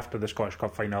the day after the Scottish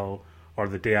Cup final or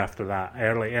the day after that,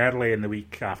 early in the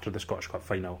week after the Scottish Cup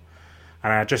final.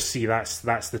 And I just see that's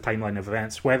the timeline of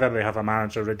events. Whether they have a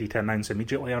manager ready to announce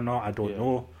immediately or not, I don't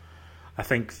know. I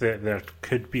think that there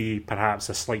could be perhaps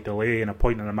a slight delay in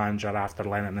appointing a manager after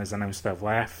Lennon has announced to have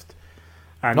left.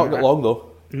 And not got long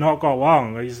though. Not got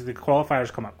long. The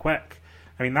qualifiers come up quick.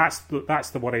 I mean, that's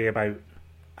the worry about,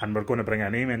 and we're going to bring a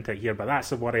name into it here, but that's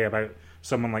the worry about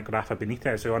someone like Rafa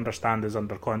Benitez, who I understand is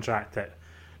under contract at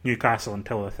Newcastle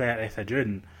until the 30th of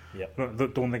June.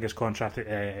 Yep. Don't think his contract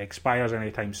expires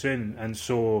anytime soon. And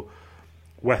so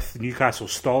with Newcastle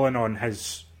stalling on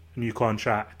his new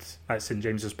contract at St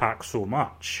James's Park so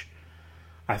much,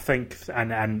 I think,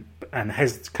 and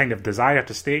his kind of desire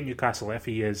to stay at Newcastle if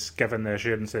he is given the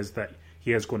assurances that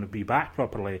he is going to be back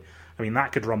properly, I mean,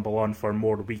 that could rumble on for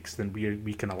more weeks than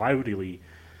we can allow, really.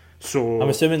 So I'm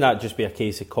assuming that'd just be a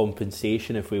case of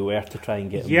compensation if we were to try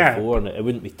and get him before, and it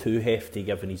wouldn't be too hefty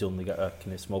given he's only got a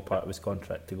kind of small part of his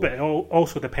contract to go. But it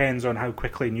also depends on how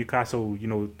quickly Newcastle,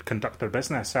 conduct their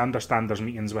business. I understand there's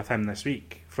meetings with him this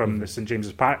week from the St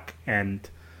James's Park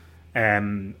end,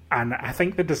 and I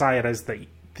think the desire is that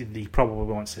he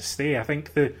probably wants to stay. I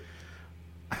think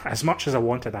as much as I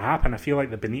want it to happen, I feel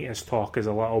like the Benitez talk is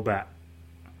a little bit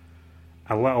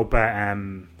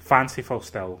fanciful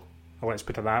still. Let's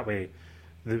put it that way.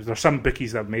 There's some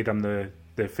bookies that have made him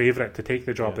the favourite to take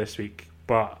the job this week,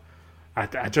 but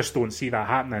I just don't see that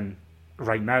happening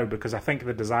right now, because I think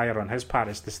the desire on his part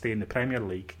is to stay in the Premier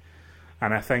League,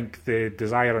 and I think the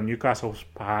desire on Newcastle's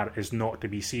part is not to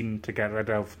be seen to get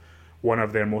rid of one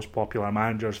of their most popular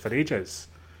managers for ages.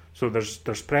 So there's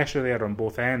pressure there on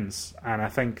both ends, and I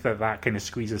think that kind of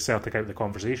squeezes Celtic out of the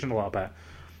conversation a little bit.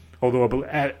 Although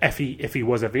if he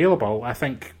was available, I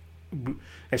think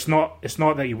it's not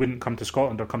that he wouldn't come to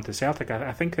Scotland or come to Celtic.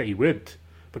 I think that he would,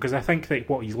 because I think that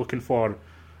what he's looking for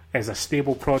is a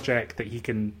stable project that he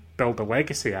can build a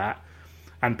legacy at.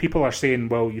 And people are saying,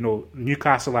 well,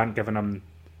 Newcastle aren't giving him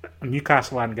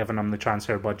the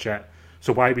transfer budget,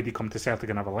 so why would he come to Celtic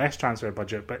and have a less transfer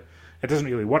budget? But it doesn't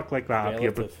really work like that up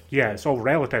here. But it's all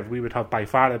relative. We would have by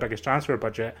far the biggest transfer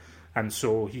budget, and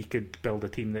so he could build a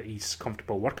team that he's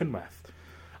comfortable working with.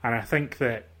 And I think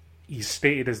that he's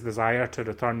stated his desire to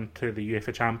return to the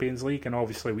UEFA Champions League, and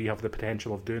obviously we have the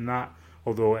potential of doing that,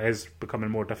 although it is becoming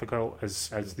more difficult as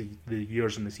the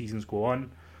years and the seasons go on.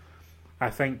 I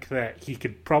think that he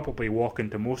could probably walk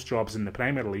into most jobs in the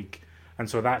Premier League, and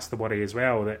so that's the worry as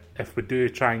well, that if we do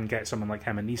try and get someone like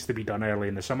him, it needs to be done early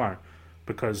in the summer,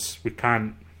 because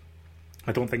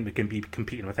I don't think we can be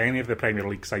competing with any of the Premier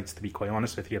League sides, to be quite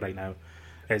honest with you right now.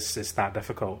 It's that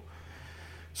difficult.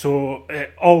 So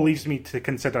it all leaves me to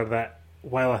consider that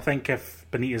while I think if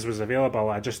Benitez was available,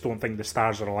 I just don't think the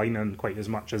stars are aligning quite as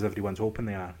much as everyone's hoping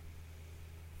they are.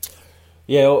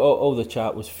 Yeah, all the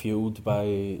chat was fueled by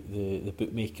the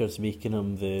bookmakers making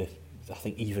him I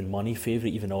think even money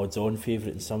favourite, even odds-on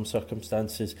favourite in some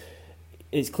circumstances.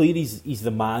 It's clear he's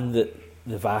the man that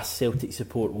the vast Celtic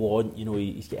support want.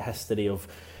 He's got a history of,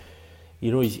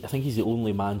 I think he's the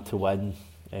only man to win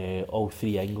all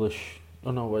three English. Oh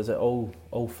no, was it all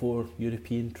four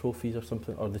European trophies or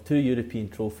something? Or the two European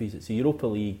trophies? It's the Europa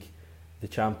League, the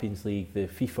Champions League, the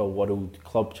FIFA World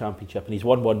Club Championship, and he's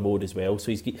won one more as well.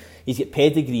 So he's got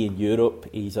pedigree in Europe.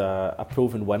 He's a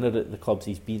proven winner at the clubs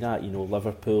he's been at,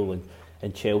 Liverpool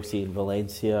and Chelsea and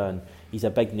Valencia, and he's a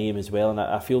big name as well. And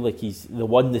I feel like he's the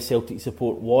one the Celtic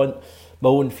support want. My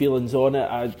own feelings on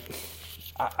it,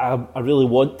 I really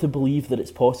want to believe that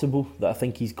it's possible, that I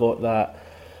think he's got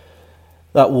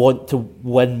that want to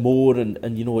win more, and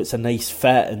it's a nice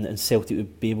fit, and Celtic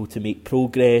would be able to make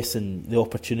progress, and the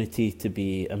opportunity to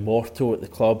be immortal at the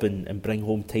club and bring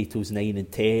home titles 9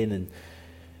 and 10 and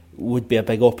would be a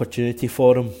big opportunity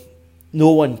for him.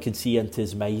 No one can see into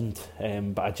his mind,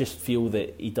 but I just feel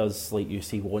that he does, like you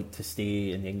say, want to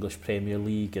stay in the English Premier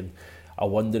League, and I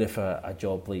wonder if a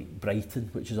job like Brighton,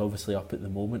 which is obviously up at the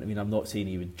moment, I mean, I'm not saying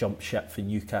he would jump ship from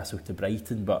Newcastle to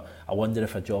Brighton, but I wonder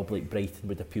if a job like Brighton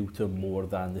would appeal to him more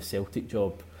than the Celtic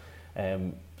job.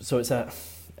 So it's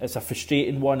a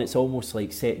frustrating one. It's almost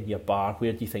like setting your bar.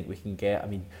 Where do you think we can get? I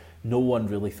mean, no one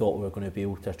really thought we were going to be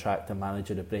able to attract a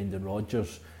manager of Brendan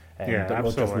Rodgers.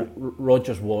 But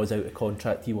Rodgers was out of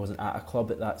contract. He wasn't at a club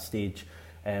at that stage.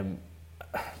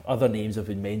 Other names have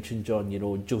been mentioned, John.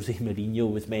 Jose Mourinho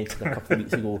was mentioned a couple of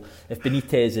weeks ago. If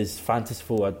Benitez is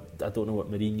fantastical, I don't know what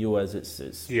Mourinho is.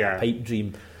 It's a pipe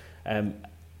dream.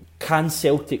 can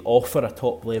Celtic offer a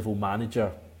top level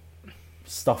manager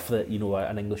stuff that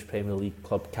an English Premier League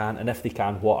club can? And if they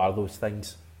can, what are those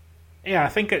things? Yeah, I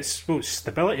think it's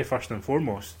stability first and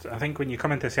foremost. I think when you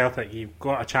come into Celtic, you've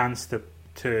got a chance to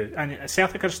and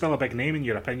Celtic are still a big name in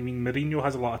Europe. I mean, Mourinho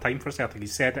has a lot of time for Celtic.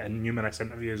 He's said it in numerous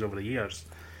interviews over the years,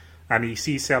 and he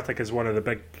sees Celtic as one of the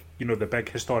big, the big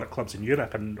historic clubs in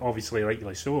Europe, and obviously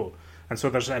rightly so. And so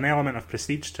there's an element of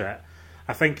prestige to it.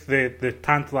 I think the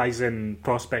tantalising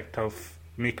prospect of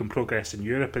making progress in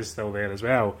Europe is still there as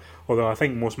well. Although I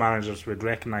think most managers would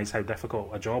recognise how difficult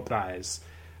a job that is.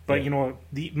 But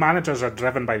the managers are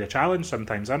driven by the challenge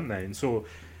sometimes, aren't they? And so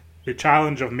the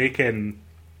challenge of making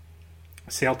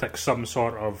Celtic some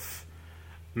sort of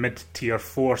mid-tier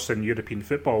force in European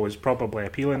football is probably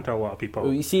appealing to a lot of people.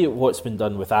 Well, you see what's been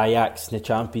done with Ajax in the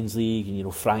Champions League,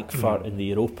 and Frankfurt in the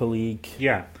Europa League.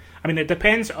 Yeah, I mean, it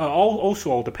depends.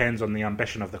 All depends on the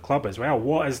ambition of the club as well.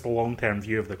 What is the long-term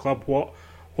view of the club?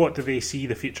 What do they see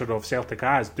the future of Celtic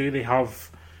as?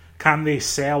 Can they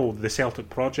sell the Celtic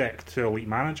project to elite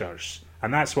managers?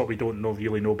 And that's what we don't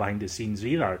really know behind the scenes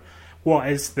either. What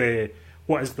is the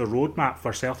roadmap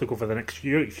for Celtic over the next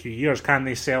few years? Can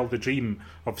they sell the dream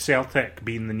of Celtic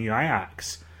being the new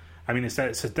Ajax? I mean, it's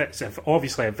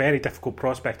obviously a very difficult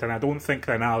prospect, and I don't think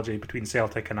the analogy between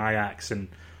Celtic and Ajax and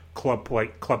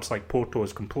clubs like Porto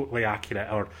is completely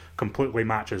accurate or completely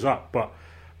matches up. But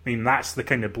I mean, that's the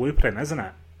kind of blueprint, isn't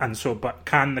it? And so, but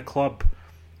can the club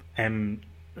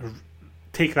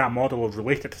take that model of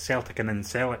relate it to Celtic and then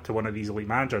sell it to one of these elite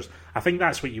managers? I think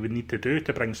that's what you would need to do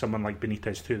to bring someone like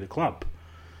Benitez to the club.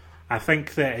 I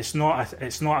think that it's not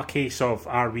a case of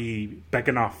are we big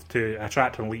enough to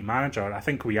attract an elite manager. I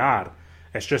think we are.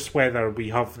 It's just whether we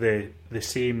have the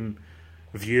same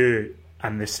view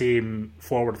and the same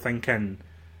forward thinking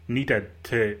needed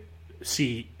to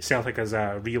see Celtic as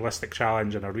a realistic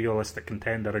challenge and a realistic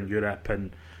contender in Europe.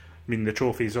 And I mean, the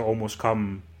trophies almost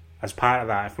come as part of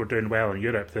that. If we're doing well in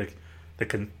Europe,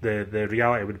 the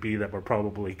reality would be that we're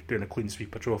probably doing a clean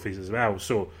sweep of trophies as well.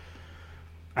 So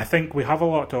I think we have a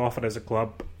lot to offer as a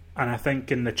club, and I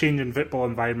think in the changing football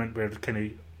environment where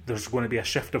there's going to be a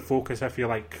shift of focus, if you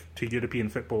like, to European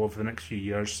football over the next few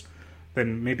years,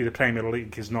 then maybe the Premier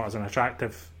League is not as an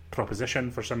attractive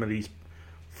proposition for some of these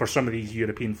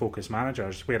European focused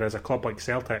managers. Whereas a club like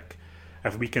Celtic,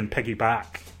 if we can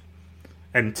piggyback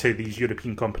into these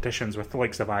European competitions with the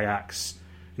likes of Ajax,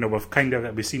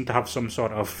 we seem to have some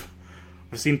sort of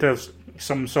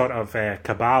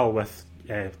cabal with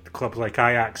clubs like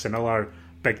Ajax and other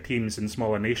big teams in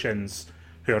smaller nations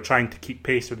who are trying to keep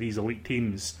pace with these elite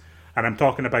teams. And I'm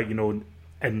talking about,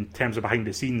 in terms of behind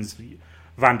the scenes,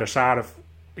 Van der Sar,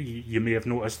 you may have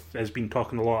noticed, has been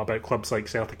talking a lot about clubs like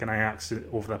Celtic and Ajax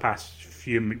over the past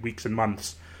few weeks and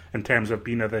months in terms of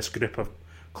being this group of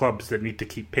clubs that need to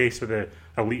keep pace with the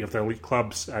elite of the elite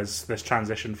clubs as this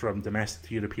transition from domestic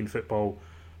to European football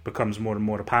becomes more and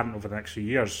more apparent over the next few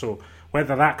years. So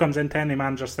whether that comes into any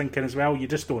manager's thinking as well, you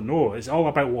just don't know. It's all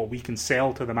about what we can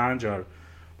sell to the manager,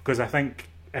 because I think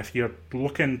if you're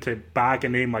looking to bag a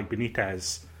name like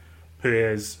Benitez, who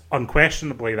is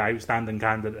unquestionably the outstanding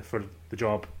candidate for the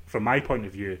job from my point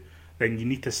of view, then you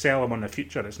need to sell him on the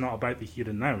future. It's not about the here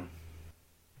and now.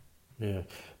 Yeah,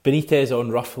 Benitez on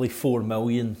roughly $4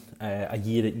 million a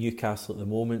year at Newcastle at the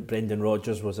moment. Brendan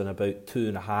Rodgers was on about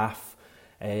 $2.5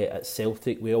 at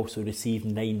Celtic. We also received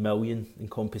 $9 million in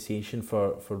compensation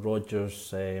for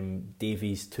Rodgers,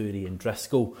 Davies, Touré and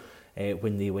Driscoll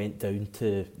when they went down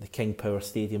to the King Power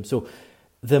Stadium. So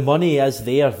the money is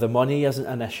there. The money isn't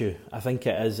an issue. I think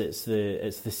it is. It's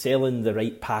the selling the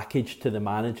right package to the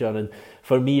manager. And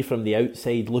for me, from the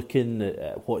outside looking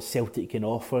at what Celtic can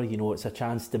offer, it's a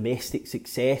chance domestic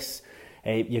success.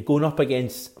 You're going up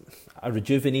against a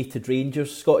rejuvenated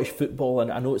Rangers, Scottish football,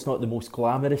 and I know it's not the most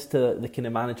glamorous to the kind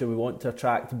of manager we want to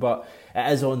attract, but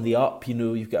it is on the up.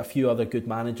 You've got a few other good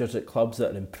managers at clubs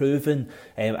that are improving,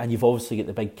 and you've obviously got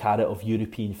the big carrot of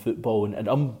European football and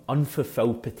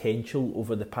unfulfilled potential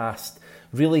over the past,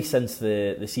 really since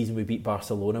the season we beat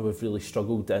Barcelona. We've really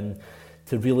struggled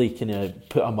to really kind of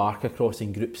put a mark across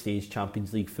in group stage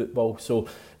Champions League football. So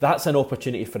that's an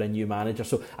opportunity for a new manager.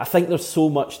 So I think there's so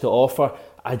much to offer.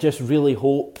 I just really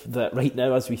hope that right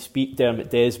now as we speak, Dermot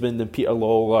Desmond and Peter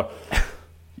Lawler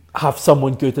have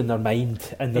someone good in their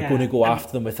mind and they're going to go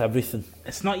after them with everything.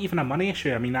 It's not even a money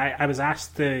issue. I mean, I was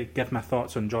asked to give my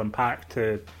thoughts on John Park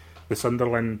to the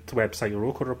Sunderland website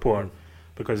Roker Report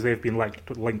because they've been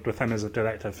linked with him as a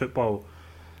director of football,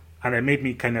 and it made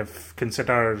me kind of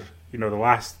consider the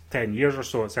last 10 years or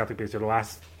so at Celtic, basically the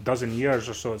last dozen years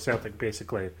or so at Celtic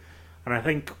basically. And I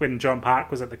think when John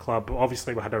Park was at the club,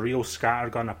 obviously we had a real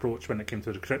scattergun approach when it came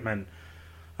to recruitment.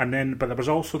 but there was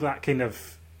also that kind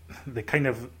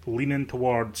of leaning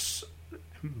towards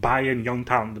buying young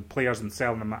talented players and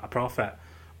selling them at a profit,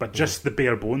 but just the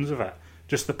bare bones of it,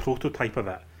 just the prototype of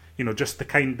it, just the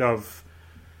kind of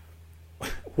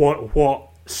what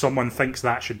someone thinks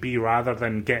that should be, rather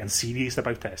than getting serious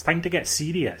about it. It's time to get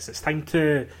serious. It's time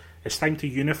to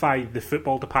unify the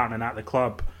football department at the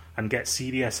club and get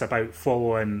serious about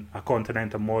following a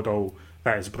continental model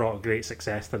that has brought great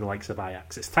success to the likes of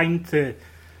Ajax. It's time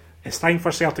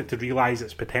for Celtic to realise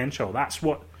its potential. That's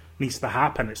what needs to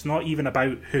happen. It's not even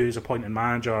about who's appointed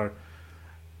manager.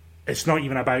 It's not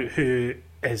even about who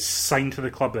is signed to the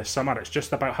club this summer. It's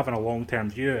just about having a long-term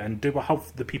view, and do we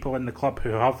have the people in the club who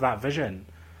have that vision?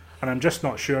 And I'm just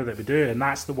not sure that we do, and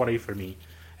that's the worry for me.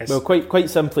 Well, quite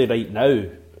simply right now,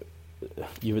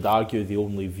 you would argue the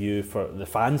only view for the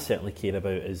fans certainly care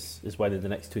about is winning the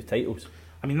next 2 titles.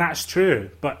 I mean, that's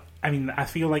true, but I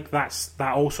feel like that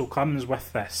also comes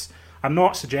with this. I'm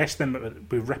not suggesting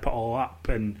that we rip it all up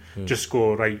and just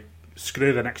go, right,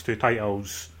 screw the next 2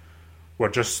 titles, we're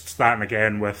just starting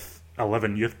again with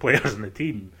 11 youth players in the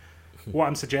team. What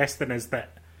I'm suggesting is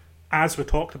that, as we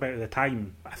talked about at the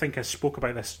time, I think I spoke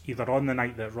about this either on the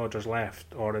night that Rodgers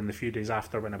left or in the few days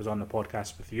after when I was on the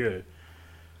podcast with you,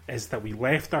 is that we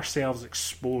left ourselves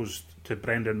exposed to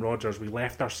Brendan Rodgers. We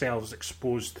left ourselves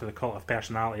exposed to the cult of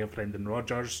personality of Brendan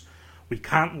Rodgers. We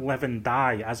can't live and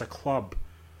die as a club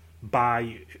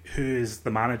by who is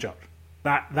the manager.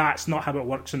 That's not how it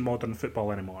works in modern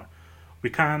football anymore. We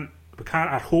can't.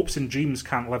 Our hopes and dreams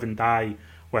can't live and die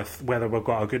with whether we've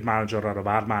got a good manager or a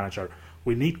bad manager.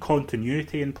 We need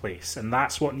continuity in place, and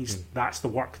that's what needs. That's the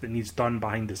work that needs done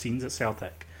behind the scenes at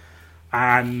Celtic.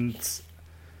 And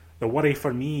the worry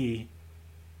for me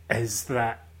is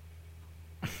that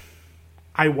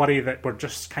I worry that we're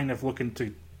just kind of looking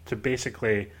to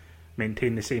basically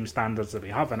maintain the same standards that we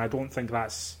have, and I don't think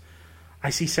that's.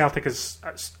 I see Celtic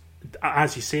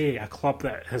as you say, a club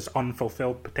that has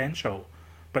unfulfilled potential.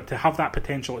 But to have that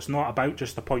potential, it's not about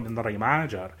just appointing the right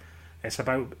manager. It's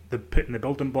about putting the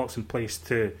building blocks in place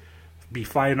to be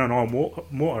firing on all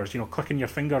motors, clicking your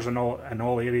fingers in all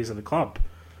areas of the club.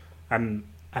 And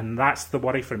that's the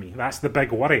worry for me. That's the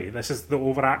big worry. This is the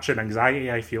overarching anxiety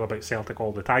I feel about Celtic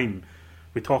all the time.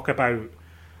 We talk about...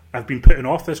 I've been putting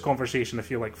off this conversation, I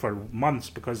feel like, for months,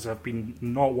 because I've been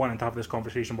not wanting to have this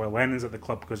conversation while Lennon's at the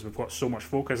club, because we've got so much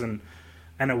focus. And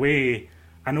in a way,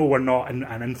 I know we're not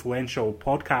an influential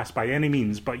podcast by any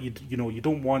means, but you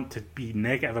don't want to be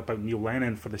negative about Neil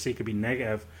Lennon for the sake of being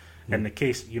negative. In the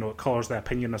case, it colours the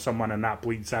opinion of someone, and that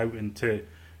bleeds out into,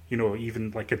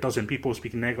 even like a dozen people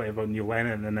speaking negative about Neil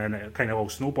Lennon, and then it kind of all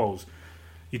snowballs.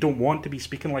 You don't want to be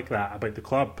speaking like that about the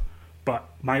club. But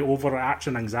my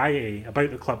overarching anxiety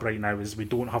about the club right now is we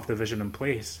don't have the vision in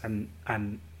place, and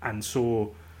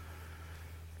so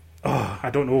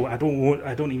I don't know. I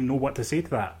don't even know what to say to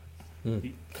that.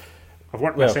 I've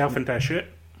worked myself into a shoot.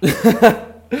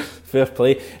 Fair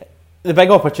play. The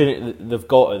big opportunity that they've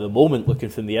got at the moment, looking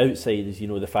from the outside, is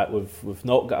the fact we've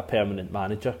not got a permanent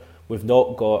manager. We've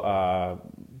not got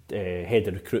a head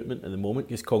of recruitment at the moment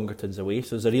because Congerton's away.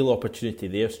 So there's a real opportunity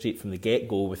there straight from the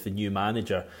get-go with the new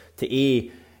manager to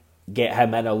get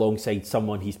him in alongside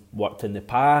someone he's worked in the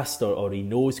past or he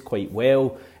knows quite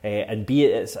well, and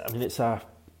it's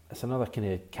another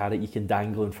kind of carrot you can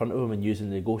dangle in front of him and use in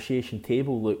the negotiation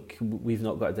table. Look, we've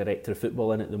not got a director of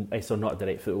football in at not a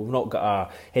director of football. We've not got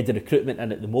a head of recruitment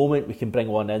in at the moment. We can bring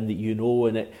one in that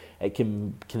and it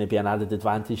can kind of be an added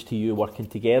advantage to you working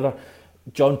together.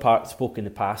 John Park spoke in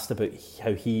the past about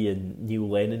how he and Neil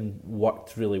Lennon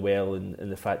worked really well, and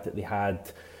the fact that they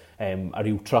had a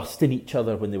real trust in each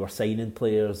other when they were signing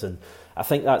players. And I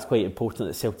think that's quite important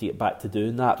that Celtic get back to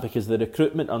doing that, because the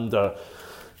recruitment under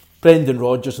Brendan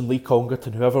Rodgers and Lee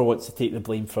Congerton, whoever wants to take the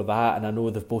blame for that, and I know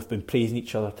they've both been praising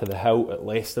each other to the hilt at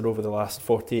Leicester over the last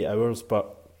 48 hours,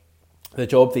 but the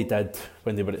job they did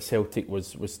when they were at Celtic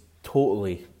was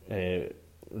totally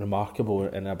remarkable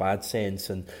in a bad sense.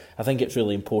 And I think it's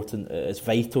really important, it's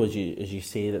vital as you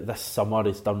say, that this summer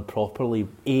is done properly,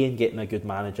 A, in getting a good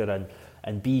manager in,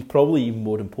 and B, probably even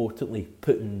more importantly,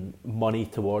 putting money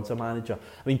towards a manager.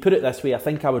 I mean, put it this way, I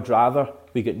think I would rather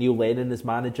we got Neil Lennon as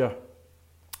manager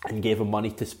and gave him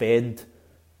money to spend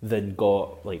than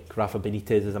got like Rafa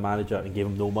Benitez as a manager and gave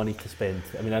him no money to spend.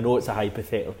 I mean, I know it's a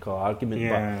hypothetical argument,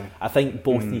 but I think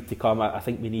both need to come. I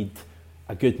think we need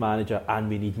a good manager and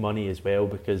we need money as well,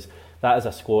 because that is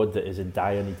a squad that is in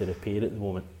dire need of repair at the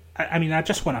moment. I mean, I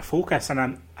just want to focus,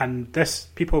 and this,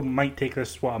 people might take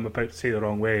this, what I'm about to say, the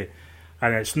wrong way,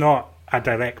 and it's not a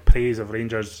direct praise of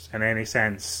Rangers in any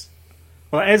sense.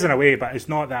 Well, it is in a way, but it's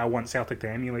not that I want Celtic to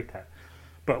emulate it.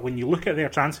 But when you look at their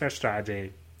transfer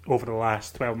strategy, over the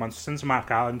last 12 months since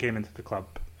Mark Allen came into the club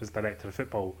as director of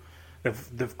football.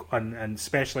 They've and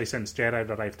especially since Gerrard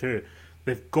arrived too,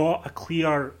 they've got a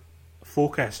clear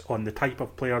focus on the type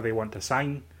of player they want to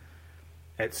sign.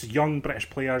 It's young British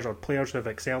players or players who have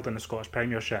excelled in the Scottish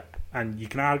Premiership, and you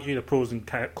can argue the pros and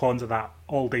cons of that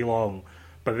all day long,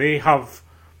 but they have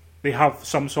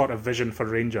some sort of vision for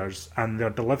Rangers, and they're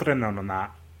delivering on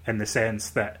that in the sense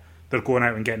that they're going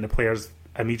out and getting the players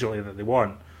immediately that they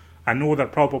want. I know they're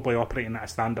probably operating at a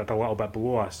standard a little bit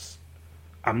below us.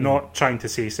 I'm not trying to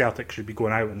say Celtic should be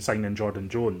going out and signing Jordan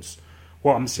Jones.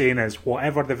 What I'm saying is,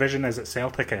 whatever the vision is at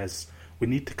Celtic is, we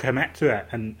need to commit to it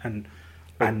and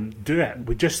do it.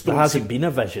 We just there hasn't been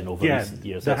a vision over recent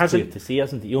years. That's clear to see,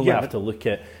 hasn't it? You only have to look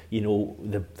at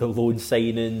the loan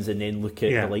signings and then look at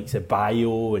the likes of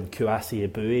Bayo and Kouassi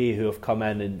Eboué who have come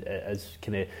in and as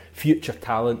kind of future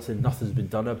talents, and nothing's been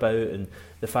done about. And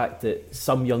the fact that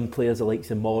some young players, the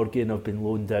likes of Morgan, have been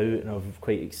loaned out and have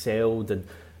quite excelled, and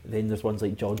then there's ones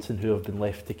like Johnson who have been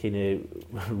left to kind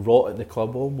of rot at the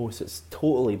club almost. It's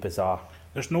totally bizarre.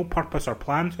 There's no purpose or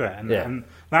plan to it, and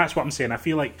that's what I'm saying. I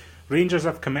feel like Rangers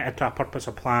have committed to a purpose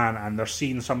or plan, and they're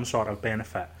seeing some sort of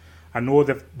benefit. I know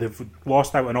they've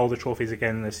lost out on all the trophies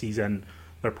again this season.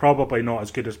 They're probably not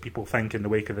as good as people think in the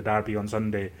wake of the derby on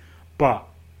Sunday, but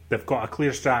they've got a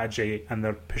clear strategy and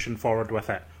they're pushing forward with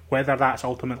it. Whether that's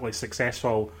ultimately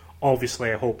successful,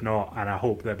 obviously I hope not, and I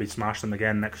hope that we smash them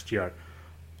again next year.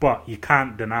 But you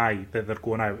can't deny that they're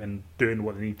going out and doing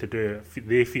what they need to do.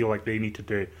 They feel like they need to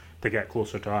do to get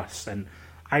closer to us, and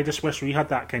I just wish we had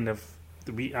that kind of.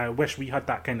 I wish we had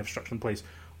that kind of structure in place.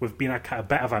 We've been a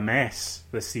bit of a mess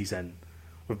this season.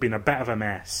 We've been a bit of a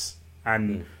mess,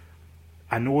 and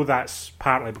I know that's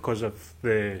partly because of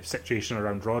the situation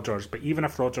around Rodgers. But even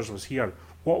if Rodgers was here,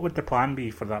 what would the plan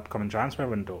be for the upcoming transfer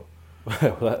window?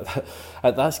 Well,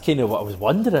 that's kind of what I was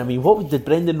wondering. I mean, did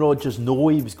Brendan Rodgers know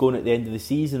he was going at the end of the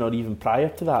season, or even prior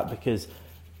to that? Because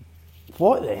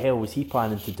what the hell was he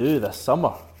planning to do this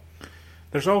summer?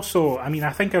 There's also, I mean,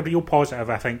 I think a real positive.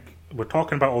 I think we're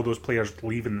talking about all those players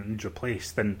leaving and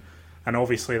replaced, and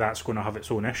obviously that's going to have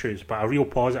its own issues. But a real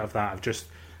positive that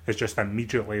is just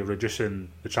immediately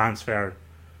reducing the transfer.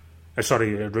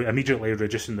 Immediately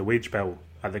reducing the wage bill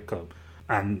at the club,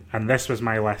 and this was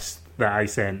my list that I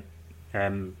sent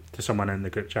to someone in the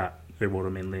group chat who will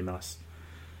remain nameless.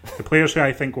 The players who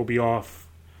I think will be off: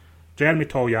 Jeremy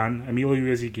Toljan,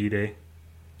 Emilio Eziguirre,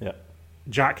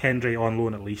 Jack Hendry on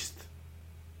loan at least,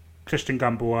 Christian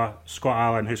Gamboa, Scott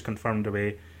Allen, who's confirmed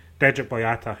away, Dedrick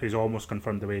Boyata, who's almost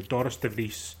confirmed away, Doris de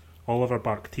Vries, Oliver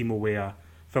Burke, Timo Weah,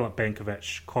 Philip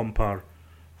Benkovic, Compper,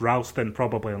 Ralston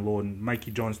probably on loan,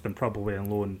 Mikey Johnston probably on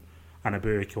loan, and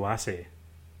Eboué Kouassi.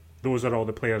 Those are all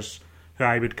the players who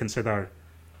I would consider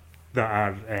that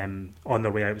are on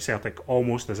their way out of Celtic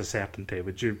almost as a certainty.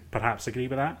 Would you perhaps agree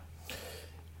with that?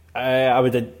 I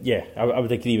would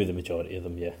agree with the majority of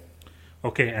them, yeah.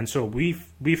 Okay, and so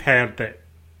we've heard that,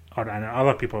 and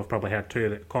other people have probably heard too,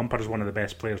 that Compper is one of the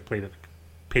best players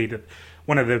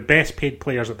one of the best paid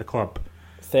players at the club.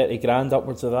 30 grand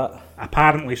upwards of that?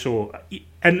 Apparently so.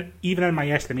 And even in my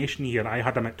estimation here, I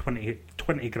had him at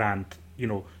 20 grand,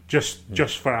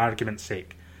 just for argument's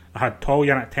sake. I had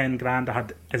Toljan at 10 grand, I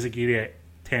had Eziguirre at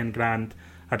 10 grand,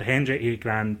 I had Hendry at 8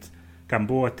 grand,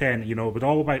 Gamboa 10, with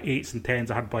all about 8s and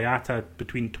 10s. I had Boyata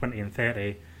between 20 and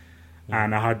 30,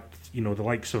 and I had, the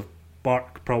likes of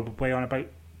Burke probably on about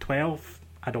 12.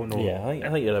 I don't know. Yeah,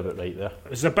 I think you're about right there.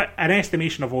 It's an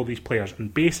estimation of all these players,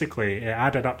 and basically it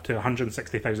added up to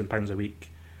 £160,000 a week,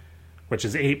 which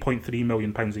is £8.3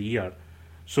 million a year.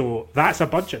 So that's a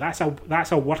budget.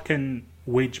 That's a working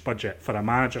wage budget for a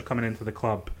manager coming into the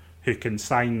club who can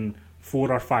sign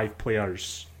 4 or 5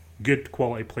 players, good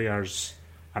quality players,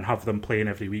 and have them playing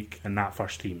every week in that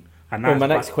first team. And my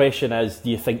next question is: do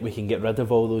you think we can get rid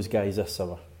of all those guys this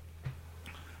summer?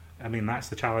 I mean, that's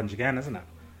the challenge again, isn't it?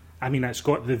 I mean,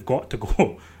 they've got to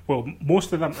go. Well,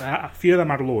 most of them, a few of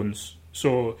them are loans,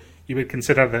 so you would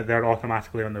consider that they're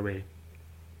automatically on their way.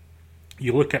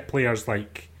 You look at players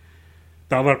like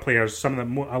the other players; a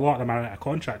lot of them are out of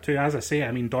contract too. As I say,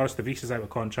 I mean, Doris de Vries is out of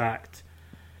contract,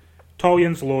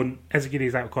 Toljan's loan,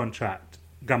 Eziguirre's out of contract,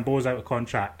 Gamboa's out of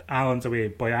contract, Allen's away,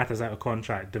 Boyata's out of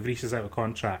contract, de Vries is out of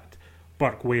contract,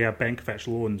 Burke, Weah, Benkovic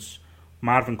loans,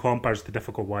 Marvin Comper's the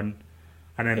difficult one,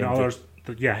 and then the others.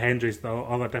 Yeah, Hendry's the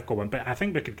other difficult one, but I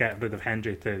think we could get rid of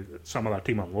Hendry to some other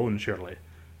team on loan, surely.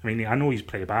 I mean, I know he's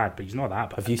pretty bad, but he's not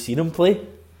that bad. Have you seen him play?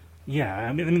 Yeah,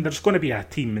 I mean, there's going to be a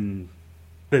team in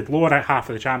the lower half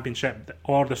of the Championship,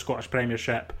 or the Scottish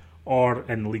Premiership, or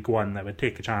in League One that would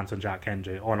take a chance on Jack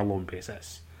Hendry on a loan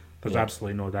basis. There's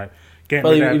absolutely no doubt.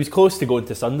 He was close to going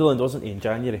to Sunderland, wasn't he, in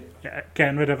January?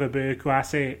 Getting rid of Abu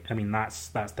Kouassi, I mean, that's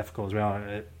difficult as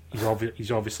well.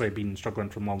 He's obviously been struggling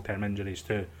from long-term injuries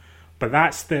too. But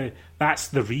that's the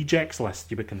rejects list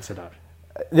you would consider.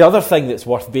 The other thing that's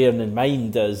worth bearing in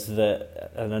mind is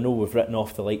that, and I know we've written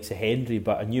off the likes of Henry,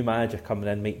 but a new manager coming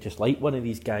in might just like one of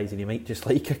these guys, and he might just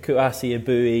like a Kouassi, a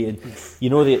Bowie, and you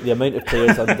know the amount of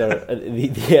players under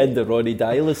the end of Ronnie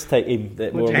Dyler's time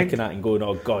that we're looking at and going,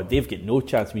 oh God, they've got no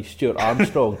chance. I mean, Stuart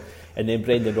Armstrong, and then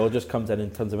Brendan Rodgers comes in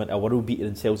and turns him into a world beater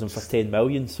and sells him for 10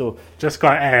 million. So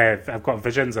I've got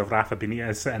visions of Rafa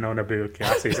Benitez sitting on Abu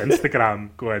Kouassi's Instagram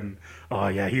going, oh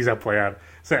yeah, he's a player,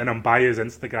 sitting on Bayou's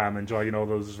Instagram enjoying all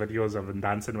those videos of him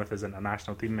dancing with his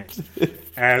international teammates.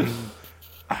 That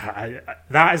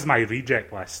is my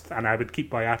reject list, and I would keep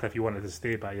Boyata if he wanted to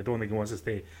stay, but I don't think he wants to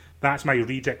stay. That's my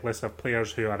reject list of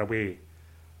players who are away.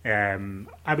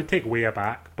 I would take Weah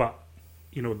back, but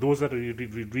you know, those are the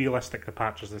realistic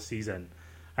departures this season.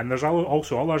 And there's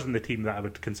also others in the team that I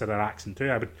would consider axing too.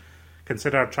 I would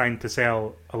consider trying to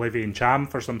sell Olivier Ncham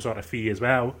for some sort of fee as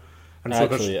well. And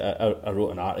actually, I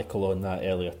wrote an article on that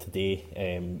earlier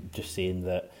today, just saying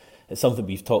that it's something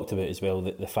we've talked about as well,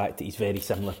 that the fact that he's very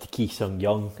similar to Ki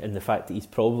Sung-young, and the fact that he's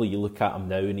probably, you look at him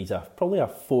now and he's probably a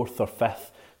 4th or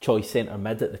 5th choice centre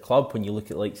mid at the club when you look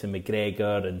at likes of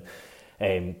McGregor and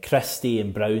Christie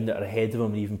and Brown that are ahead of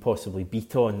him, and even possibly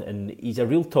Beaton, and he's a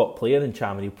real top player in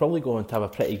Cham, and he'll probably go on to have a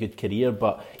pretty good career,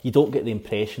 but you don't get the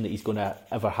impression that he's going to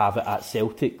ever have it at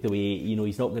Celtic, the way, you know,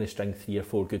 he's not going to string 3 or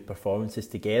 4 good performances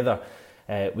together.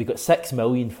 We got 6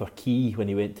 million for Key when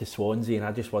he went to Swansea, and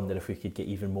I just wonder if we could get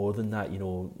even more than that, you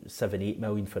know, 7-8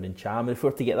 million for Ncham. If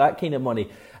we were to get that kind of money,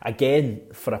 again,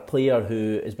 for a player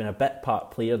who has been a bit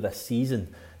part player this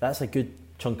season, that's a good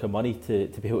chunk of money to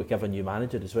be able to give a new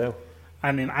manager as well.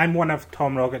 I mean, I'm one of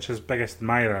Tom Rogic's biggest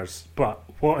admirers, but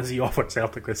what has he offered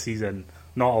Celtic this season?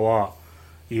 Not a lot.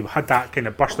 He had that kind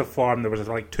of burst of form. There was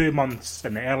like 2 months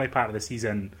in the early part of the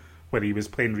season where he was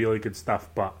playing really good stuff,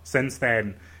 but since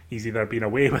then he's either been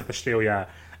away with Australia,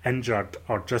 injured,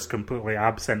 or just completely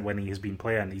absent when he has been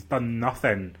playing. He's done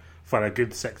nothing for a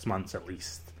good 6 months at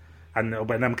least. And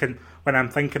when I'm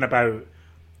thinking about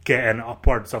getting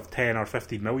upwards of 10 or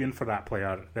 15 million for that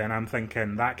player, then I'm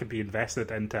thinking that could be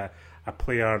invested into a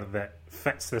player that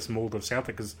fits this mould of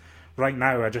Celtic, because right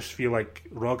now I just feel like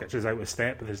Rogic is out of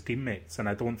step with his teammates, and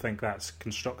I don't think that's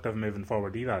constructive moving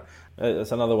forward either.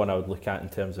 It's another one I would look at in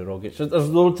terms of Rogic. There's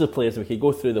loads of players, we could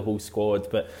go through the whole squad,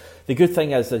 but the good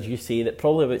thing is, as you say, that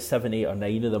probably about 7, 8 or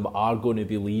 9 of them are going to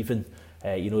be leaving.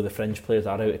 You know, the fringe players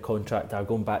are out of contract, are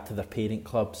going back to their parent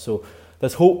clubs, so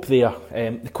there's hope there.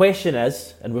 The question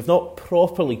is, and we've not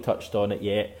properly touched on it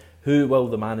yet, who will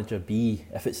the manager be?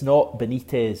 If it's not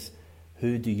Benitez,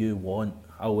 who do you want?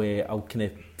 I'll kind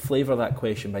of flavour that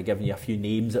question by giving you a few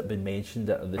names that have been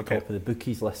mentioned at the top of the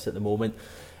bookies list at the moment.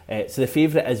 So the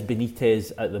favourite is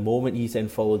Benitez at the moment. He's then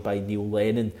followed by Neil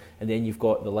Lennon, and then you've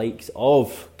got the likes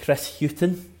of Chris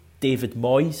Hughton, David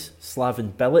Moyes,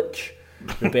 Slaven Bilic,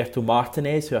 Roberto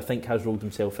Martinez, who I think has rolled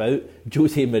himself out,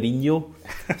 Jose Mourinho,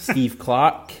 Steve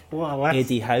Clark,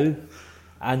 Eddie Howe,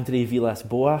 Andre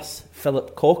Villas-Boas,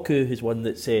 Philip Cocu, who's one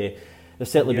that's there's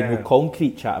certainly been no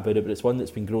concrete chat about it, but it's one that's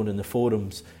been grown in the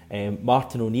forums.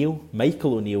 Martin O'Neill,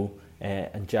 Michael O'Neill,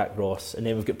 and Jack Ross, and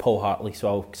then we've got Paul Hartley. So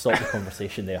I'll stop the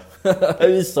conversation there. How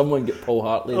does someone get Paul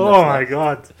Hartley? Oh my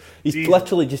God! He's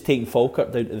literally just taken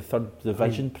Falkirk down to the 3rd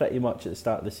division pretty much at the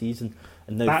start of the season,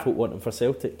 and now folk want him for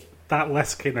Celtic. That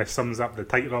list kind of sums up the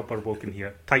tightrope we're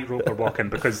walking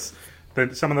because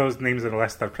some of those names on the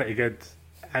list are pretty good.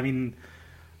 I mean,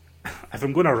 if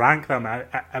I'm going to rank them,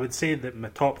 I would say that my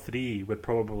top 3 would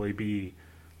probably be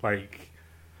like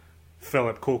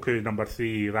Philip Cocu number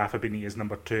 3, Rafa Benitez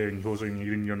number 2, and Jose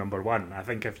Mourinho number 1. I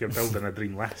think if you're building a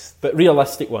dream list. But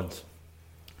realistic ones?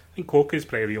 I think Koku's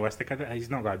pretty realistic. He's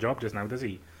not got a job just now, does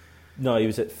he? No, he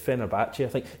was at Fenerbahce, I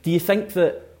think. Do you think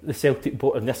that the Celtic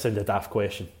board, and this sounds a daft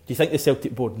question, do you think the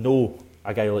Celtic board know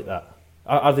a guy like that?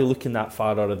 Are they looking that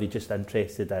far, or are they just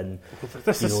interested in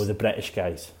the British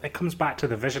guys? It comes back to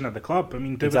the vision of the club. I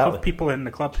mean, do we have people in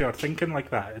the club who are thinking like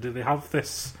that? Do they have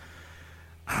this?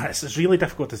 It's really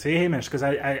difficult to say, Hamish, because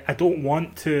I don't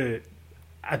want to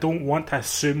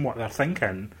assume what they're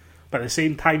thinking, but at the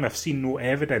same time, I've seen no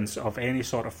evidence of any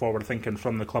sort of forward thinking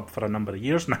from the club for a number of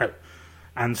years now.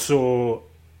 And so,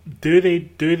 do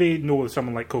they know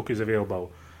someone like Koku's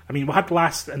available? I mean, we had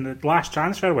in the last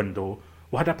transfer window,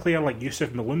 we had a player like Yusuf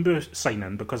Malumbu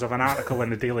signing because of an article in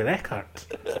the Daily Record.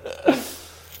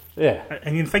 Yeah.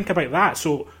 And you think about that.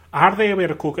 So, are they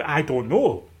aware of Koku? I don't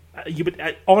know.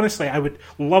 Honestly, I would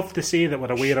love to say that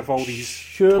we're aware of all these.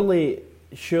 Surely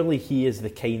surely he is the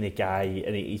kind of guy,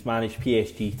 and he's managed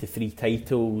PSG to 3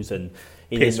 titles, and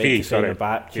he then went to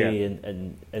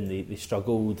Fenerbahce, and they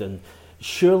struggled, and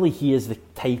surely he is the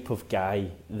type of guy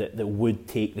that would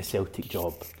take the Celtic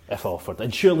job if offered,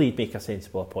 and surely he'd make a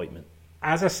sensible appointment.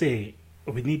 As I say,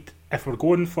 we need, if we're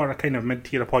going for a kind of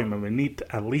mid-tier appointment, we need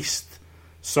at least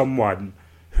someone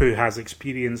who has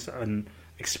experience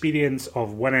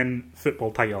of winning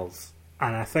football titles.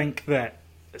 And I think that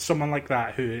someone like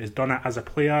that who has done it as a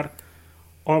player,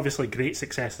 obviously great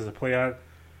success as a player,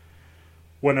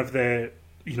 one of the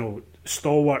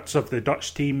stalwarts of the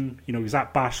Dutch team, he's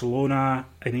at Barcelona,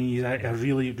 and he's a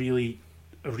really, really,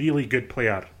 really good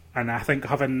player. And I think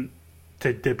having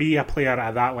to be a player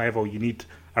at that level, you need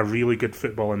a really good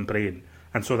footballing brain.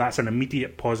 And so that's an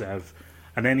immediate positive.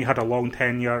 And then he had a long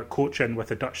tenure coaching with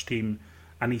the Dutch team,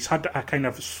 and he's had a kind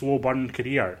of slow burn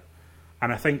career.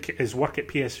 And I think his work at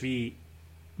PSV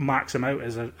marks him out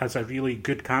as a really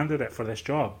good candidate for this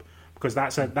job, because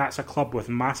that's a club with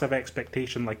massive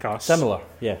expectation like us. Similar,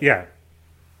 yeah.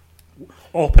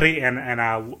 Operating in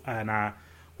a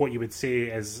what you would say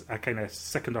is a kind of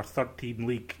second or third team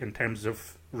league in terms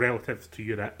of relative to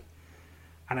Europe.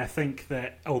 And I think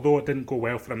that although it didn't go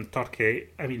well for him in Turkey,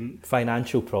 I mean,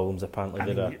 financial problems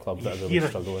apparently. There are clubs that are really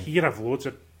struggling. Here have loads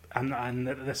of, and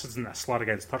this isn't a slur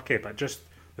against Turkey, but just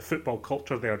the football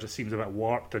culture there just seems a bit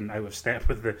warped and out of step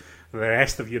with the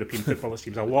rest of European football. It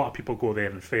seems a lot of people go there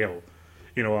and fail.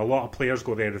 A lot of players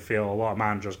go there and fail. A lot of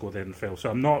managers go there and fail. So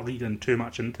I'm not reading too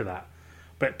much into that.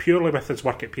 But purely with his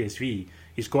work at PSV,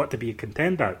 he's got to be a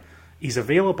contender. He's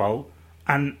available,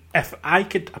 and if I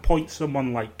could appoint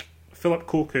someone like Philip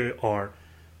Cocu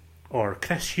or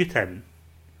Chris Hughton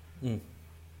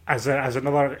as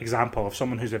another example of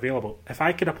someone who's available, if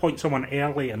I could appoint someone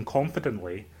early and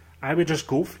confidently, I would just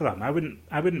go for them. I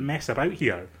wouldn't mess about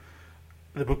here.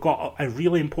 We've got a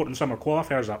really important summer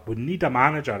qualifiers up. We need a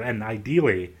manager in,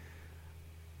 ideally,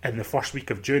 in the first week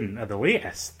of June at the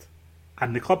latest.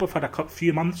 And the club have had a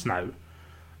few months now.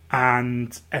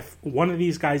 And if one of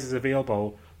these guys is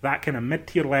available, that kind of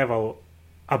mid-tier level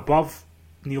above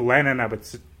Neil Lennon, I would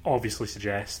obviously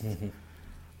suggest,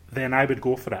 then I would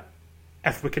go for it.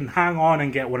 If we can hang on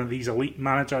and get one of these elite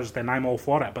managers, then I'm all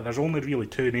for it. But there's only really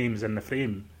 2 names in the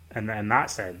frame in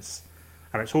that sense.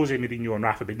 And it's Jose Mourinho and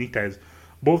Rafa Benitez.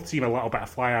 Both seem a little bit of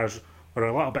flyers, or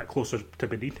a little bit closer to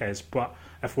Benitez. But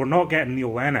if we're not getting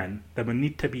Neil Lennon, then we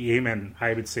need to be aiming,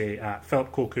 I would say, at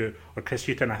Philip Cocu or Chris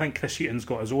Hughton. I think Chris Hughton's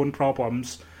got his own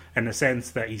problems in the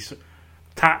sense that he's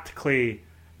tactically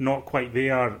not quite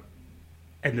there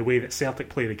in the way that Celtic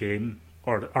play the game,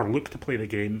 or look to play the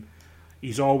game.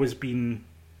 He's always been,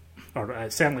 or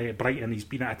certainly at Brighton, he's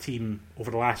been at a team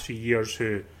over the last few years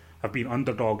who have been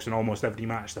underdogs in almost every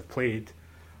match they've played,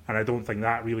 and I don't think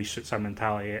that really suits our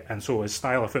mentality. And so his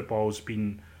style of football has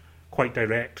been quite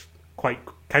direct, quite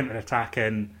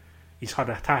counter-attacking. He's had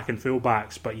attacking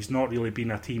fullbacks, but he's not really been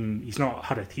he's not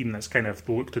had a team that's kind of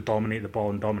looked to dominate the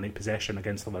ball and dominate possession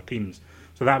against other teams.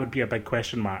 So that would be a big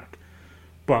question mark.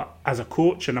 But as a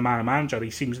coach and a manager,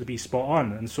 he seems to be spot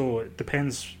on, and so it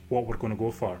depends what we're going to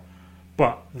go for.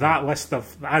 But that list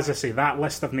of, as I say, that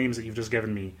list of names that you've just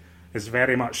given me is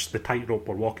very much the tightrope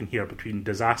we're walking here between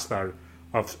disaster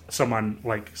of someone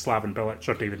like Slaven Bilic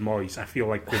or David Moyes. I feel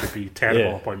like they would be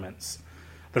terrible appointments.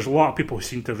 There's a lot of people who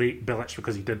seem to rate Bilic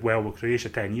because he did well with Croatia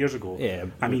 10 years ago. Yeah,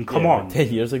 I mean, come on.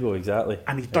 10 years ago, exactly.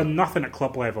 And he's done nothing at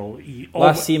club level.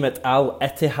 Last seen him at Al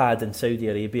Ittihad in Saudi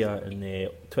Arabia in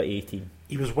 2018.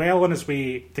 He was well on his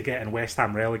way to getting West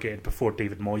Ham relegated before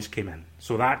David Moyes came in.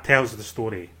 So that tells the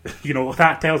story.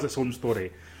 That tells its own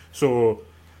story. So,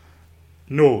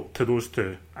 no to those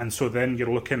 2. And so then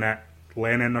you're looking at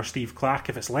Lennon or Steve Clarke.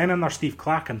 If it's Lennon or Steve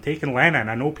Clarke, I'm taking Lennon.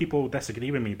 I know people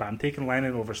disagree with me, but I'm taking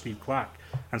Lennon over Steve Clarke.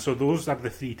 And so those are the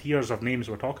 3 tiers of names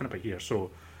we're talking about here. So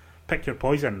pick your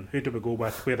poison. Who do we go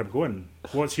with? Where are we going?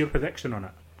 What's your prediction on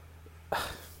it?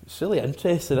 It's really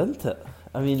interesting, isn't it?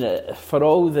 I mean, for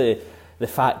all the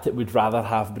fact that we'd rather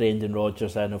have Brendan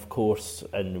Rodgers in, of course,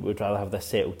 and we'd rather have this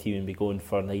settled team and be going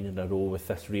for 9 in a row with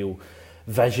this real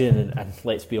vision, and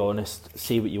let's be honest,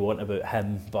 say what you want about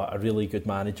him, but a really good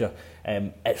manager.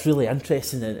 It's really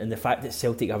interesting in the fact that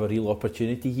Celtic have a real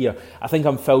opportunity here. I think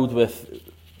I'm filled with,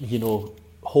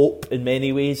 hope in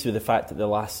many ways with the fact that the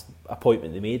last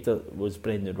appointment they made was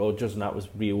Brendan Rodgers, and that was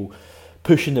real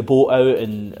pushing the boat out.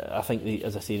 And I think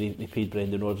they paid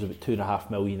Brendan Rodgers about $2.5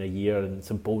 million a year and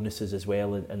some bonuses as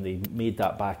well, and they made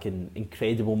that back in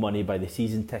incredible money by the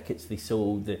season tickets they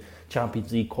sold, the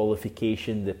Champions League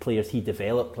qualification, the players he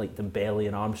developed like Dembele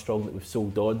and Armstrong that we've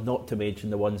sold on, not to mention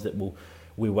the ones that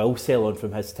we will sell on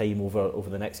from his time over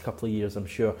the next couple of years, I'm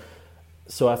sure.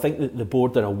 So I think that the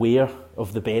board are aware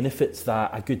of the benefits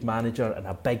that a good manager and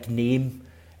a big name.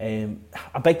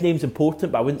 A big name's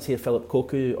important, but I wouldn't say Philip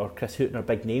Cocu or Chris Hughton are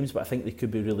big names, but I think they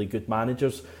could be really good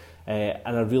managers.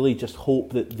 And I really just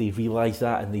hope that they realise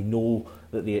that and they know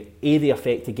that the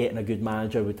effect of getting a good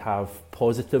manager would have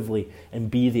positively, and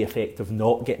B, the effect of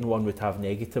not getting one would have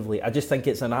negatively. I just think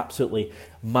it's an absolutely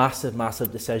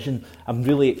massive decision. I'm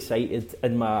really excited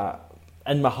in my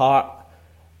heart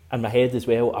and my head as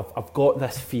well. I've got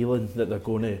this feeling that they're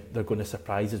going to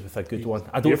surprise us with a good one.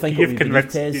 I don't think it'll be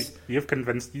Benitez. You've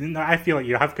convinced. I feel like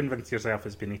you have convinced yourself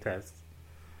it's Benitez.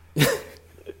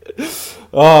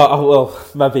 Oh well,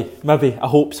 maybe. I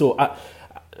hope so.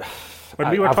 When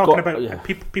we were talking about,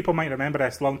 people might remember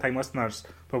this, long-time listeners,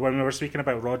 but when we were speaking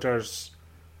about Rodgers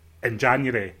in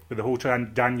January, with the whole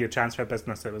January transfer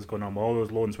business that was going on, with all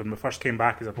those loans, when we first came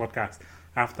back as a podcast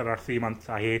after our 3-month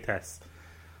hiatus,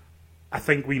 I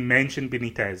think we mentioned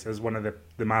Benitez as one of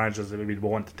the managers that we would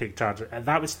want to take charge. And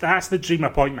that's the dream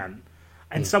appointment.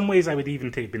 In some ways, I would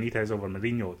even take Benitez over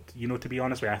Mourinho. To be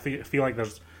honest with you, I feel like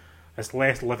it's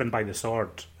less living by the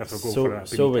sword if we go for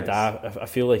Benitez. So would I. I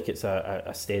feel like it's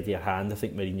a steadier hand. I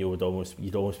think Mourinho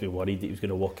you'd almost be worried that he was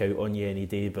going to walk out on you any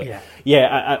day. But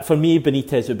for me,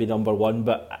 Benitez would be number one.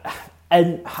 But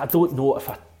I don't know if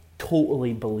I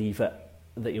totally believe it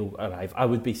that he'll arrive. I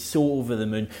would be so over the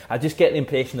moon. I just get the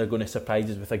impression they're going to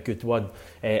surprise us with a good one.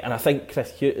 And I think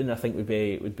Chris Hughton, would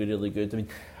be really good. I mean,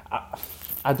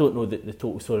 I don't know the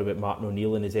total story about Martin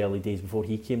O'Neill in his early days before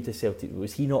he came to Celtic.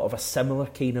 Was he not of a similar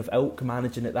kind of ilk,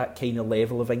 managing at that kind of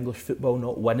level of English football,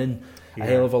 not winning a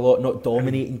hell of a lot, not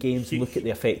dominating games? Look at the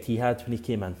effect he had when he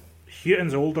came in.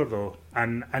 Houghton's older though,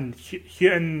 and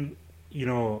Houghton,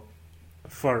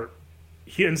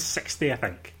 Houghton's 60, I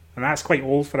think, and that's quite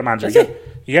old for a manager. Is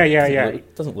it? Yeah.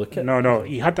 Doesn't look it. No.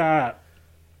 He had a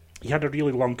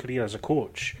really long career as a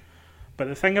coach, but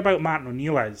the thing about Martin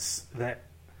O'Neill is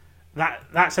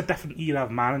that's a different era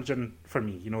of managing for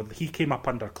me. He came up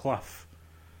under Clough,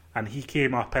 and he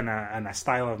came up in a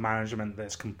style of management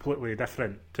that's completely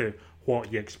different to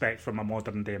what you expect from a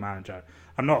modern day manager.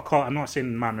 I'm not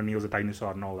saying Martin O'Neill's a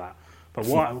dinosaur and all that, but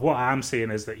what I am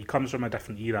saying is that he comes from a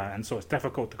different era, and so it's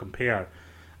difficult to compare.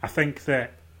 I think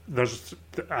that there's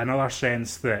another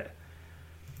sense that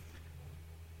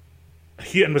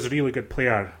Houghton was a really good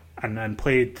player and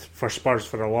played for Spurs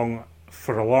for a long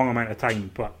amount of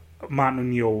time, but Martin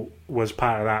O'Neill was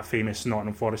part of that famous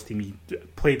Nottingham Forest team. He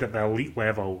played at the elite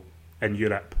level in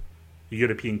Europe, the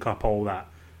European Cup, all that.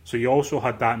 So he also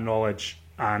had that knowledge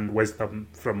and wisdom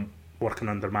from working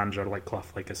under a manager like Clough,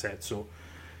 like I said. So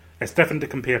it's different to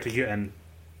compare to Houghton.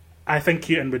 I think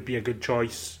Houghton would be a good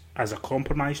choice as a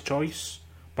compromise choice,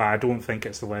 but I don't think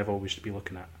it's the level we should be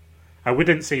looking at. I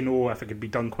wouldn't say no if it could be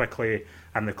done quickly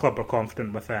and the club were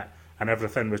confident with it and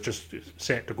everything was just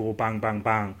set to go bang, bang,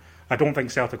 bang. I don't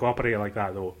think Celtic operate like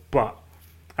that though, but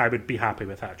I would be happy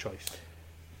with that choice.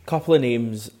 Couple of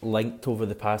names linked over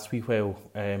the past week while.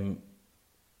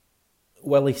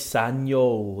 Willie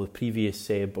Sagnol, the previous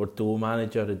Bordeaux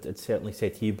manager, had certainly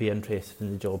said he'd be interested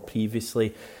in the job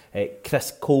previously.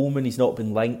 Chris Coleman, he's not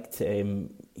been linked.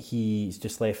 He's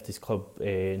just left his club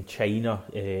in China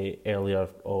earlier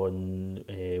on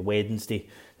Wednesday,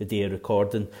 the day of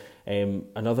recording.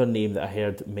 Another name that I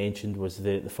heard mentioned was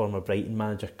the former Brighton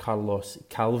manager, Carlos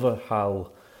Carvalhal.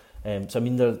 So I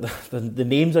mean, the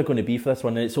names are going to be for this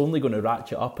one, and it's only going to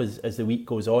ratchet up as the week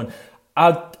goes on.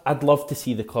 I'd love to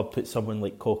see the club put someone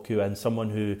like Cocu in, someone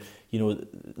who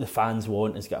the fans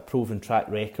want, has got a proven track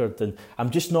record, and I'm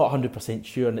just not 100%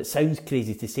 sure, and it sounds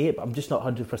crazy to say it, but I'm just not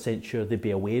 100% sure they'd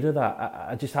be aware of that.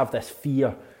 I just have this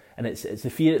fear, and it's the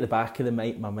fear at the back of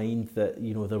my mind that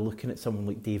they're looking at someone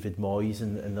like David Moyes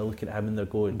and they're looking at him and they're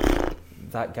going,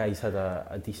 that guy's had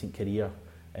a decent career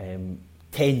 10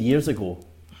 years ago.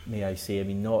 May I say? I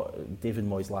mean, not David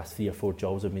Moyes' last 3 or 4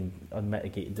 jobs have been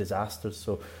unmitigated disasters.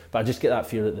 So, but I just get that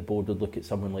fear that the board would look at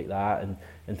someone like that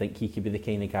and think he could be the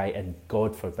kind of guy. And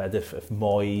God forbid if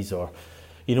Moyes or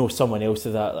someone else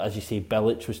of that, as you say,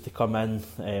 Bilic was to come in.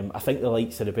 I think the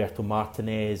likes of Roberto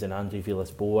Martinez and Andre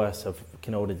Villas-Boas have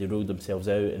already ruled themselves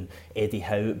out. And Eddie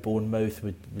Howe at Bournemouth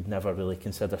would never really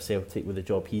consider Celtic with the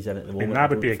job he's in at the moment. I mean, that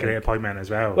would be a great appointment as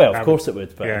well. Well, of course it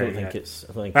would, but I don't think it's.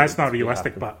 That's not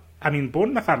realistic, but. I mean,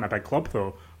 Bournemouth aren't a big club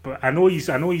though, but I know he's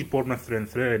Bournemouth through and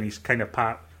through, and he's kind of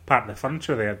part of the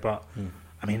furniture there. But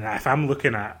I mean, if I'm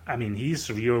looking at, he's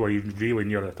really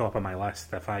near the top of my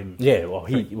list.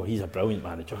 He's a brilliant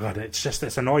manager. God,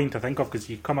 it's annoying to think of because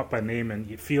you come up with a name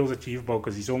and it feels achievable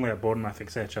because he's only at Bournemouth,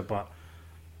 etc. But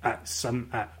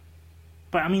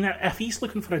I mean, if he's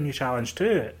looking for a new challenge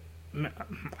too,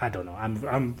 I don't know.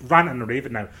 I'm ranting and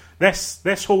raving now.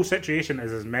 This whole situation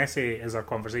is as messy as our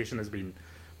conversation has been,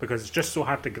 because it's just so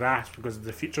hard to grasp, because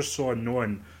the future's so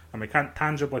unknown, and we can't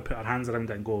tangibly put our hands around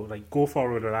it and go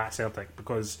forward with that Celtic,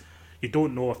 because you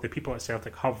don't know if the people at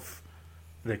Celtic have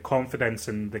the confidence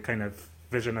and the kind of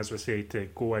vision, as we say, to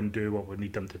go and do what we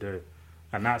need them to do.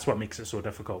 And that's what makes it so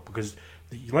difficult, because,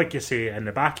 like you say, in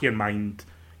the back of your mind,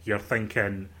 you're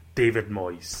thinking David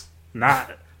Moyes.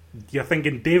 You're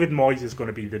thinking David Moyes is going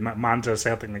to be the manager of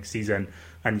Celtic next season,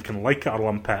 and you can like it or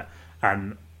lump it,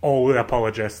 and all the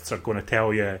apologists are going to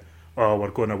tell you, oh,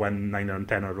 we're going to win 9 or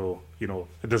 10 in a row. You know,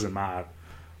 it doesn't matter.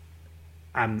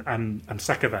 I'm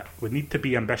sick of it. We need to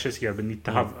be ambitious here. We need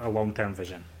to have a long-term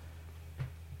vision.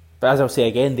 But as I'll say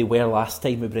again, they were last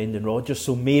time with Brendan Rodgers,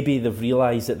 so maybe they've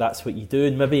realised that that's what you do,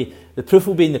 and maybe the proof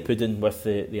will be in the pudding with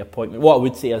the appointment. What I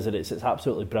would say is that it's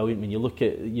absolutely brilliant when you look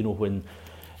at, you know, when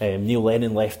Neil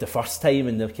Lennon left the first time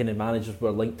and the kind of managers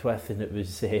were linked with, and it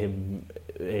was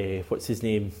what's his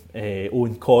name,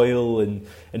 Owen Coyle and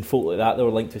folk like that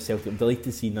were linked with Celtic. I'm delighted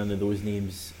to see none of those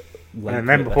names. And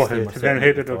then before him, then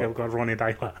who did we got? Ronnie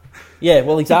Dyler. Yeah,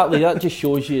 well, exactly. That just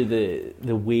shows you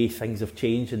the way things have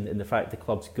changed, and the fact the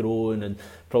club's grown, and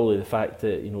probably the fact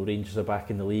that, you know, Rangers are back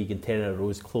in the league and 10 in a row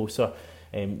is closer.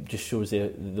 Just shows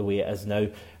the way it is now.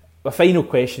 A final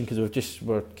question, because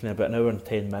we're kind of about an hour and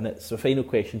 10 minutes. So, a final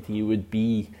question to you would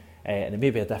be, and it may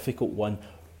be a difficult one,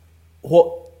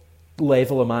 what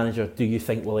level of manager do you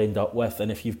think we'll end up with?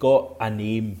 And if you've got a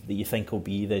name that you think will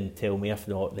be, then tell me. If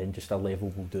not, then just a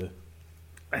level will do.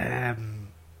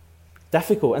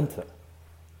 Difficult, isn't it?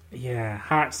 Yeah,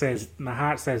 my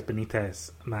heart says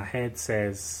Benitez. My head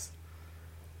says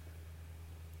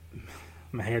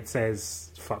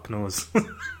fuck knows.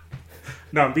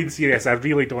 No, I'm being serious. I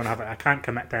really don't have it. I can't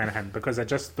commit to anything, because I'm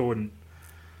just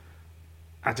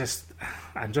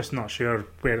not sure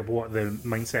what the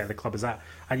mindset of the club is at.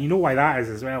 And you know why that is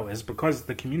as well, is because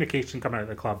the communication coming out of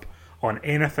the club on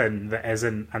anything that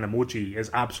isn't an emoji is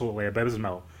absolutely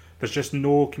abysmal. There's just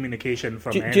no communication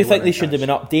from anyone. Do you think they should have been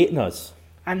updating us?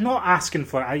 I'm not asking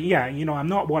for... I'm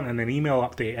not wanting an email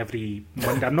update every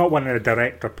Monday. I'm not wanting a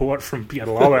direct report from Peter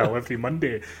Lawwell every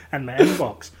Monday in my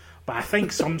inbox. But I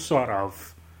think some sort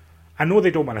of... I know they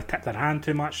don't want to tip their hand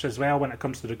too much as well when it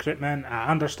comes to recruitment. I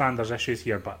understand there's issues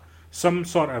here, but some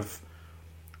sort of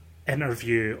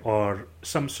interview or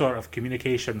some sort of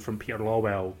communication from Peter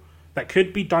Lawwell that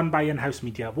could be done by in-house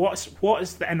media. What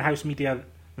is the in-house media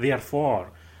there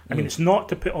for? I mean, it's not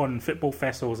to put on football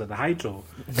festivals at the Hydro.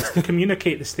 It's to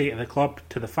communicate the state of the club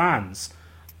to the fans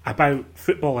about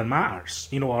football and matters,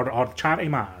 you know, or charity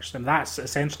matters. And that's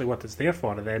essentially what it's there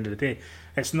for at the end of the day.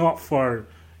 It's not for,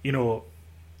 you know,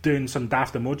 doing some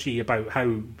daft emoji about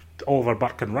how Oliver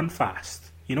Burke can run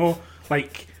fast. You know,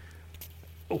 like,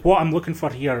 what I'm looking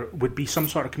for here would be some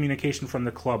sort of communication from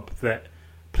the club that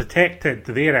protected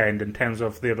their end in terms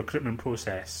of their recruitment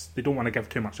process. They don't want to give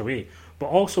too much away, but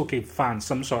also gave fans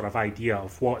some sort of idea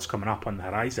of what's coming up on the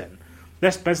horizon.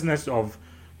 This business of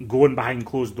going behind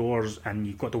closed doors and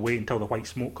you've got to wait until the white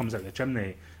smoke comes out the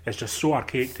chimney is just so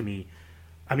archaic to me.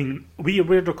 I mean, we're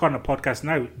recording a podcast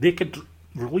now. They could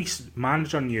release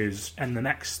manager news in the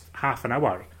next half an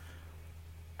hour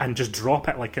and just drop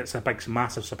it like it's a big,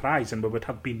 massive surprise, and we would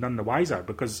have been none the wiser,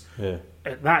 because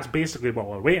that's basically what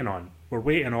we're waiting on. We're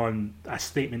waiting on a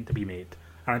statement to be made.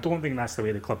 And I don't think that's the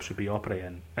way the club should be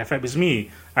operating. If it was me,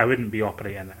 I wouldn't be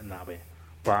operating it in that way.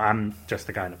 But I'm just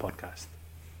a guy in a podcast.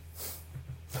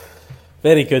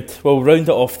 Very good. We'll round it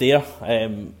off there.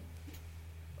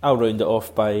 I'll round it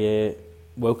off by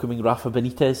welcoming Rafa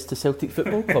Benitez to Celtic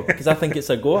Football Club, because I think it's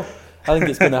a goer. I think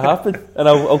it's going to happen, and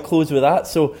I'll close with that.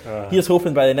 So here's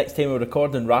hoping by the next time we're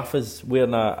recording, Rafa's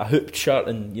wearing a hooped shirt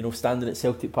and, you know, standing at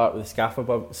Celtic Park with a scarf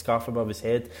above his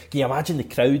head. Can you imagine the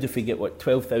crowd if we get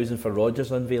 12,000 for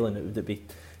Rodgers unveiling? Would it be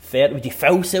 30? Would you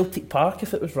fill Celtic Park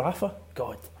if it was Rafa?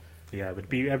 God, yeah, it would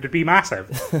be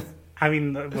massive. I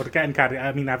mean, we're getting carried.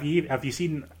 I mean, have you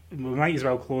seen? We might as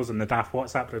well close on the daft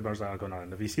WhatsApp rumours that are going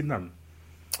on. Have you seen them?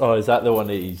 Oh, is that the one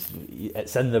that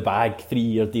it's in the bag,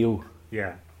 3-year deal?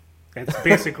 Yeah. It's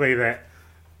basically that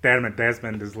Dermot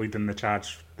Desmond is leading the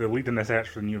charge. They're leading the search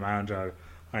for a new manager,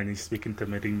 and he's speaking to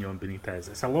Mourinho and Benitez.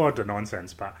 It's a load of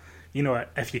nonsense, but, you know,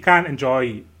 if you can't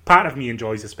enjoy... Part of me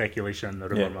enjoys the speculation and the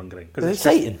rumour mongering. It's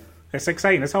exciting. It's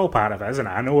exciting. It's all part of it, isn't it?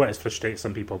 I know it frustrates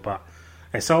some people, but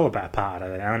it's all a bit of part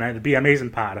of it. And it'd be an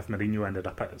amazing part if Mourinho ended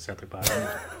up at Celtic Park.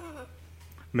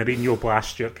 Mourinho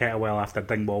blast Stuart Kettlewell after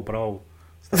Dingwall brawl.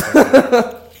 Stuff like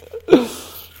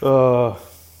that.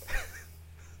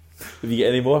 Have you got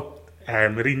any more?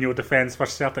 Mourinho defends for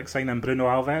Celtic signing Bruno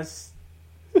Alves.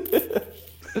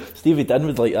 Stevie Dunn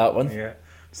would like that one. Yeah.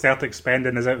 Celtic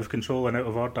spending is out of control and out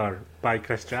of order by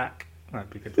Chris Jack. That'd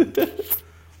be good.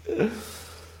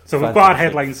 So we've got our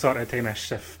headlines sorted,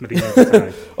 Hamish, if Mourinho gets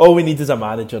arrived. All we need is a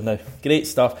manager now. Great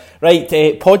stuff. Right,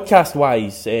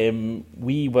 podcast-wise,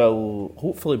 we will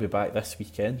hopefully be back this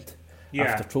weekend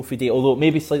after Trophy Day, although it may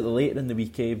be slightly later in the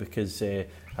week, because I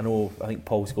think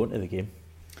Paul's going to the game.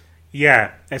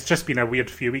 Yeah, it's just been a weird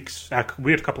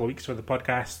couple of weeks for the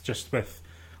podcast, just with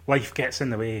life gets in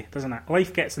the way, doesn't it?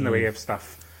 Life gets in the way of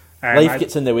stuff. Life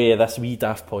gets in the way of this wee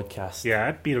daft podcast. Yeah,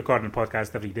 I'd be recording a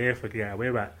podcast every day if we could get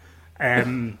away with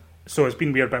it. So it's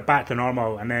been weird, but back to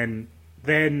normal. And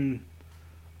then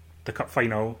the cup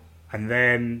final, and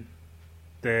then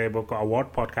we've got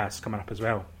award podcasts coming up as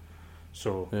well.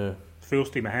 So full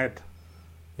steam ahead.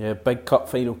 Yeah, big cup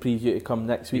final preview to come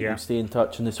next week. We'll stay in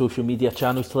touch on the social media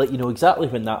channels to let you know exactly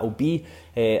when that will be.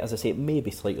 As I say, it may be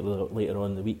slightly later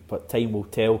on in the week, but time will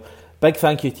tell. Big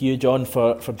thank you to you, John,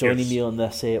 for joining me on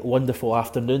this wonderful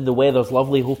afternoon. The weather's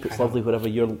lovely. Hope it's lovely wherever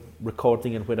you're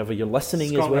recording and wherever you're listening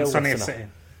Scotland, as well. Sunny City.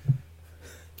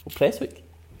 Well, Prestwick.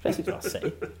 Prestwick's not a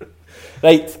city.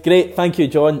 Right, great. Thank you,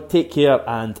 John. Take care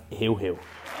and hail, hail.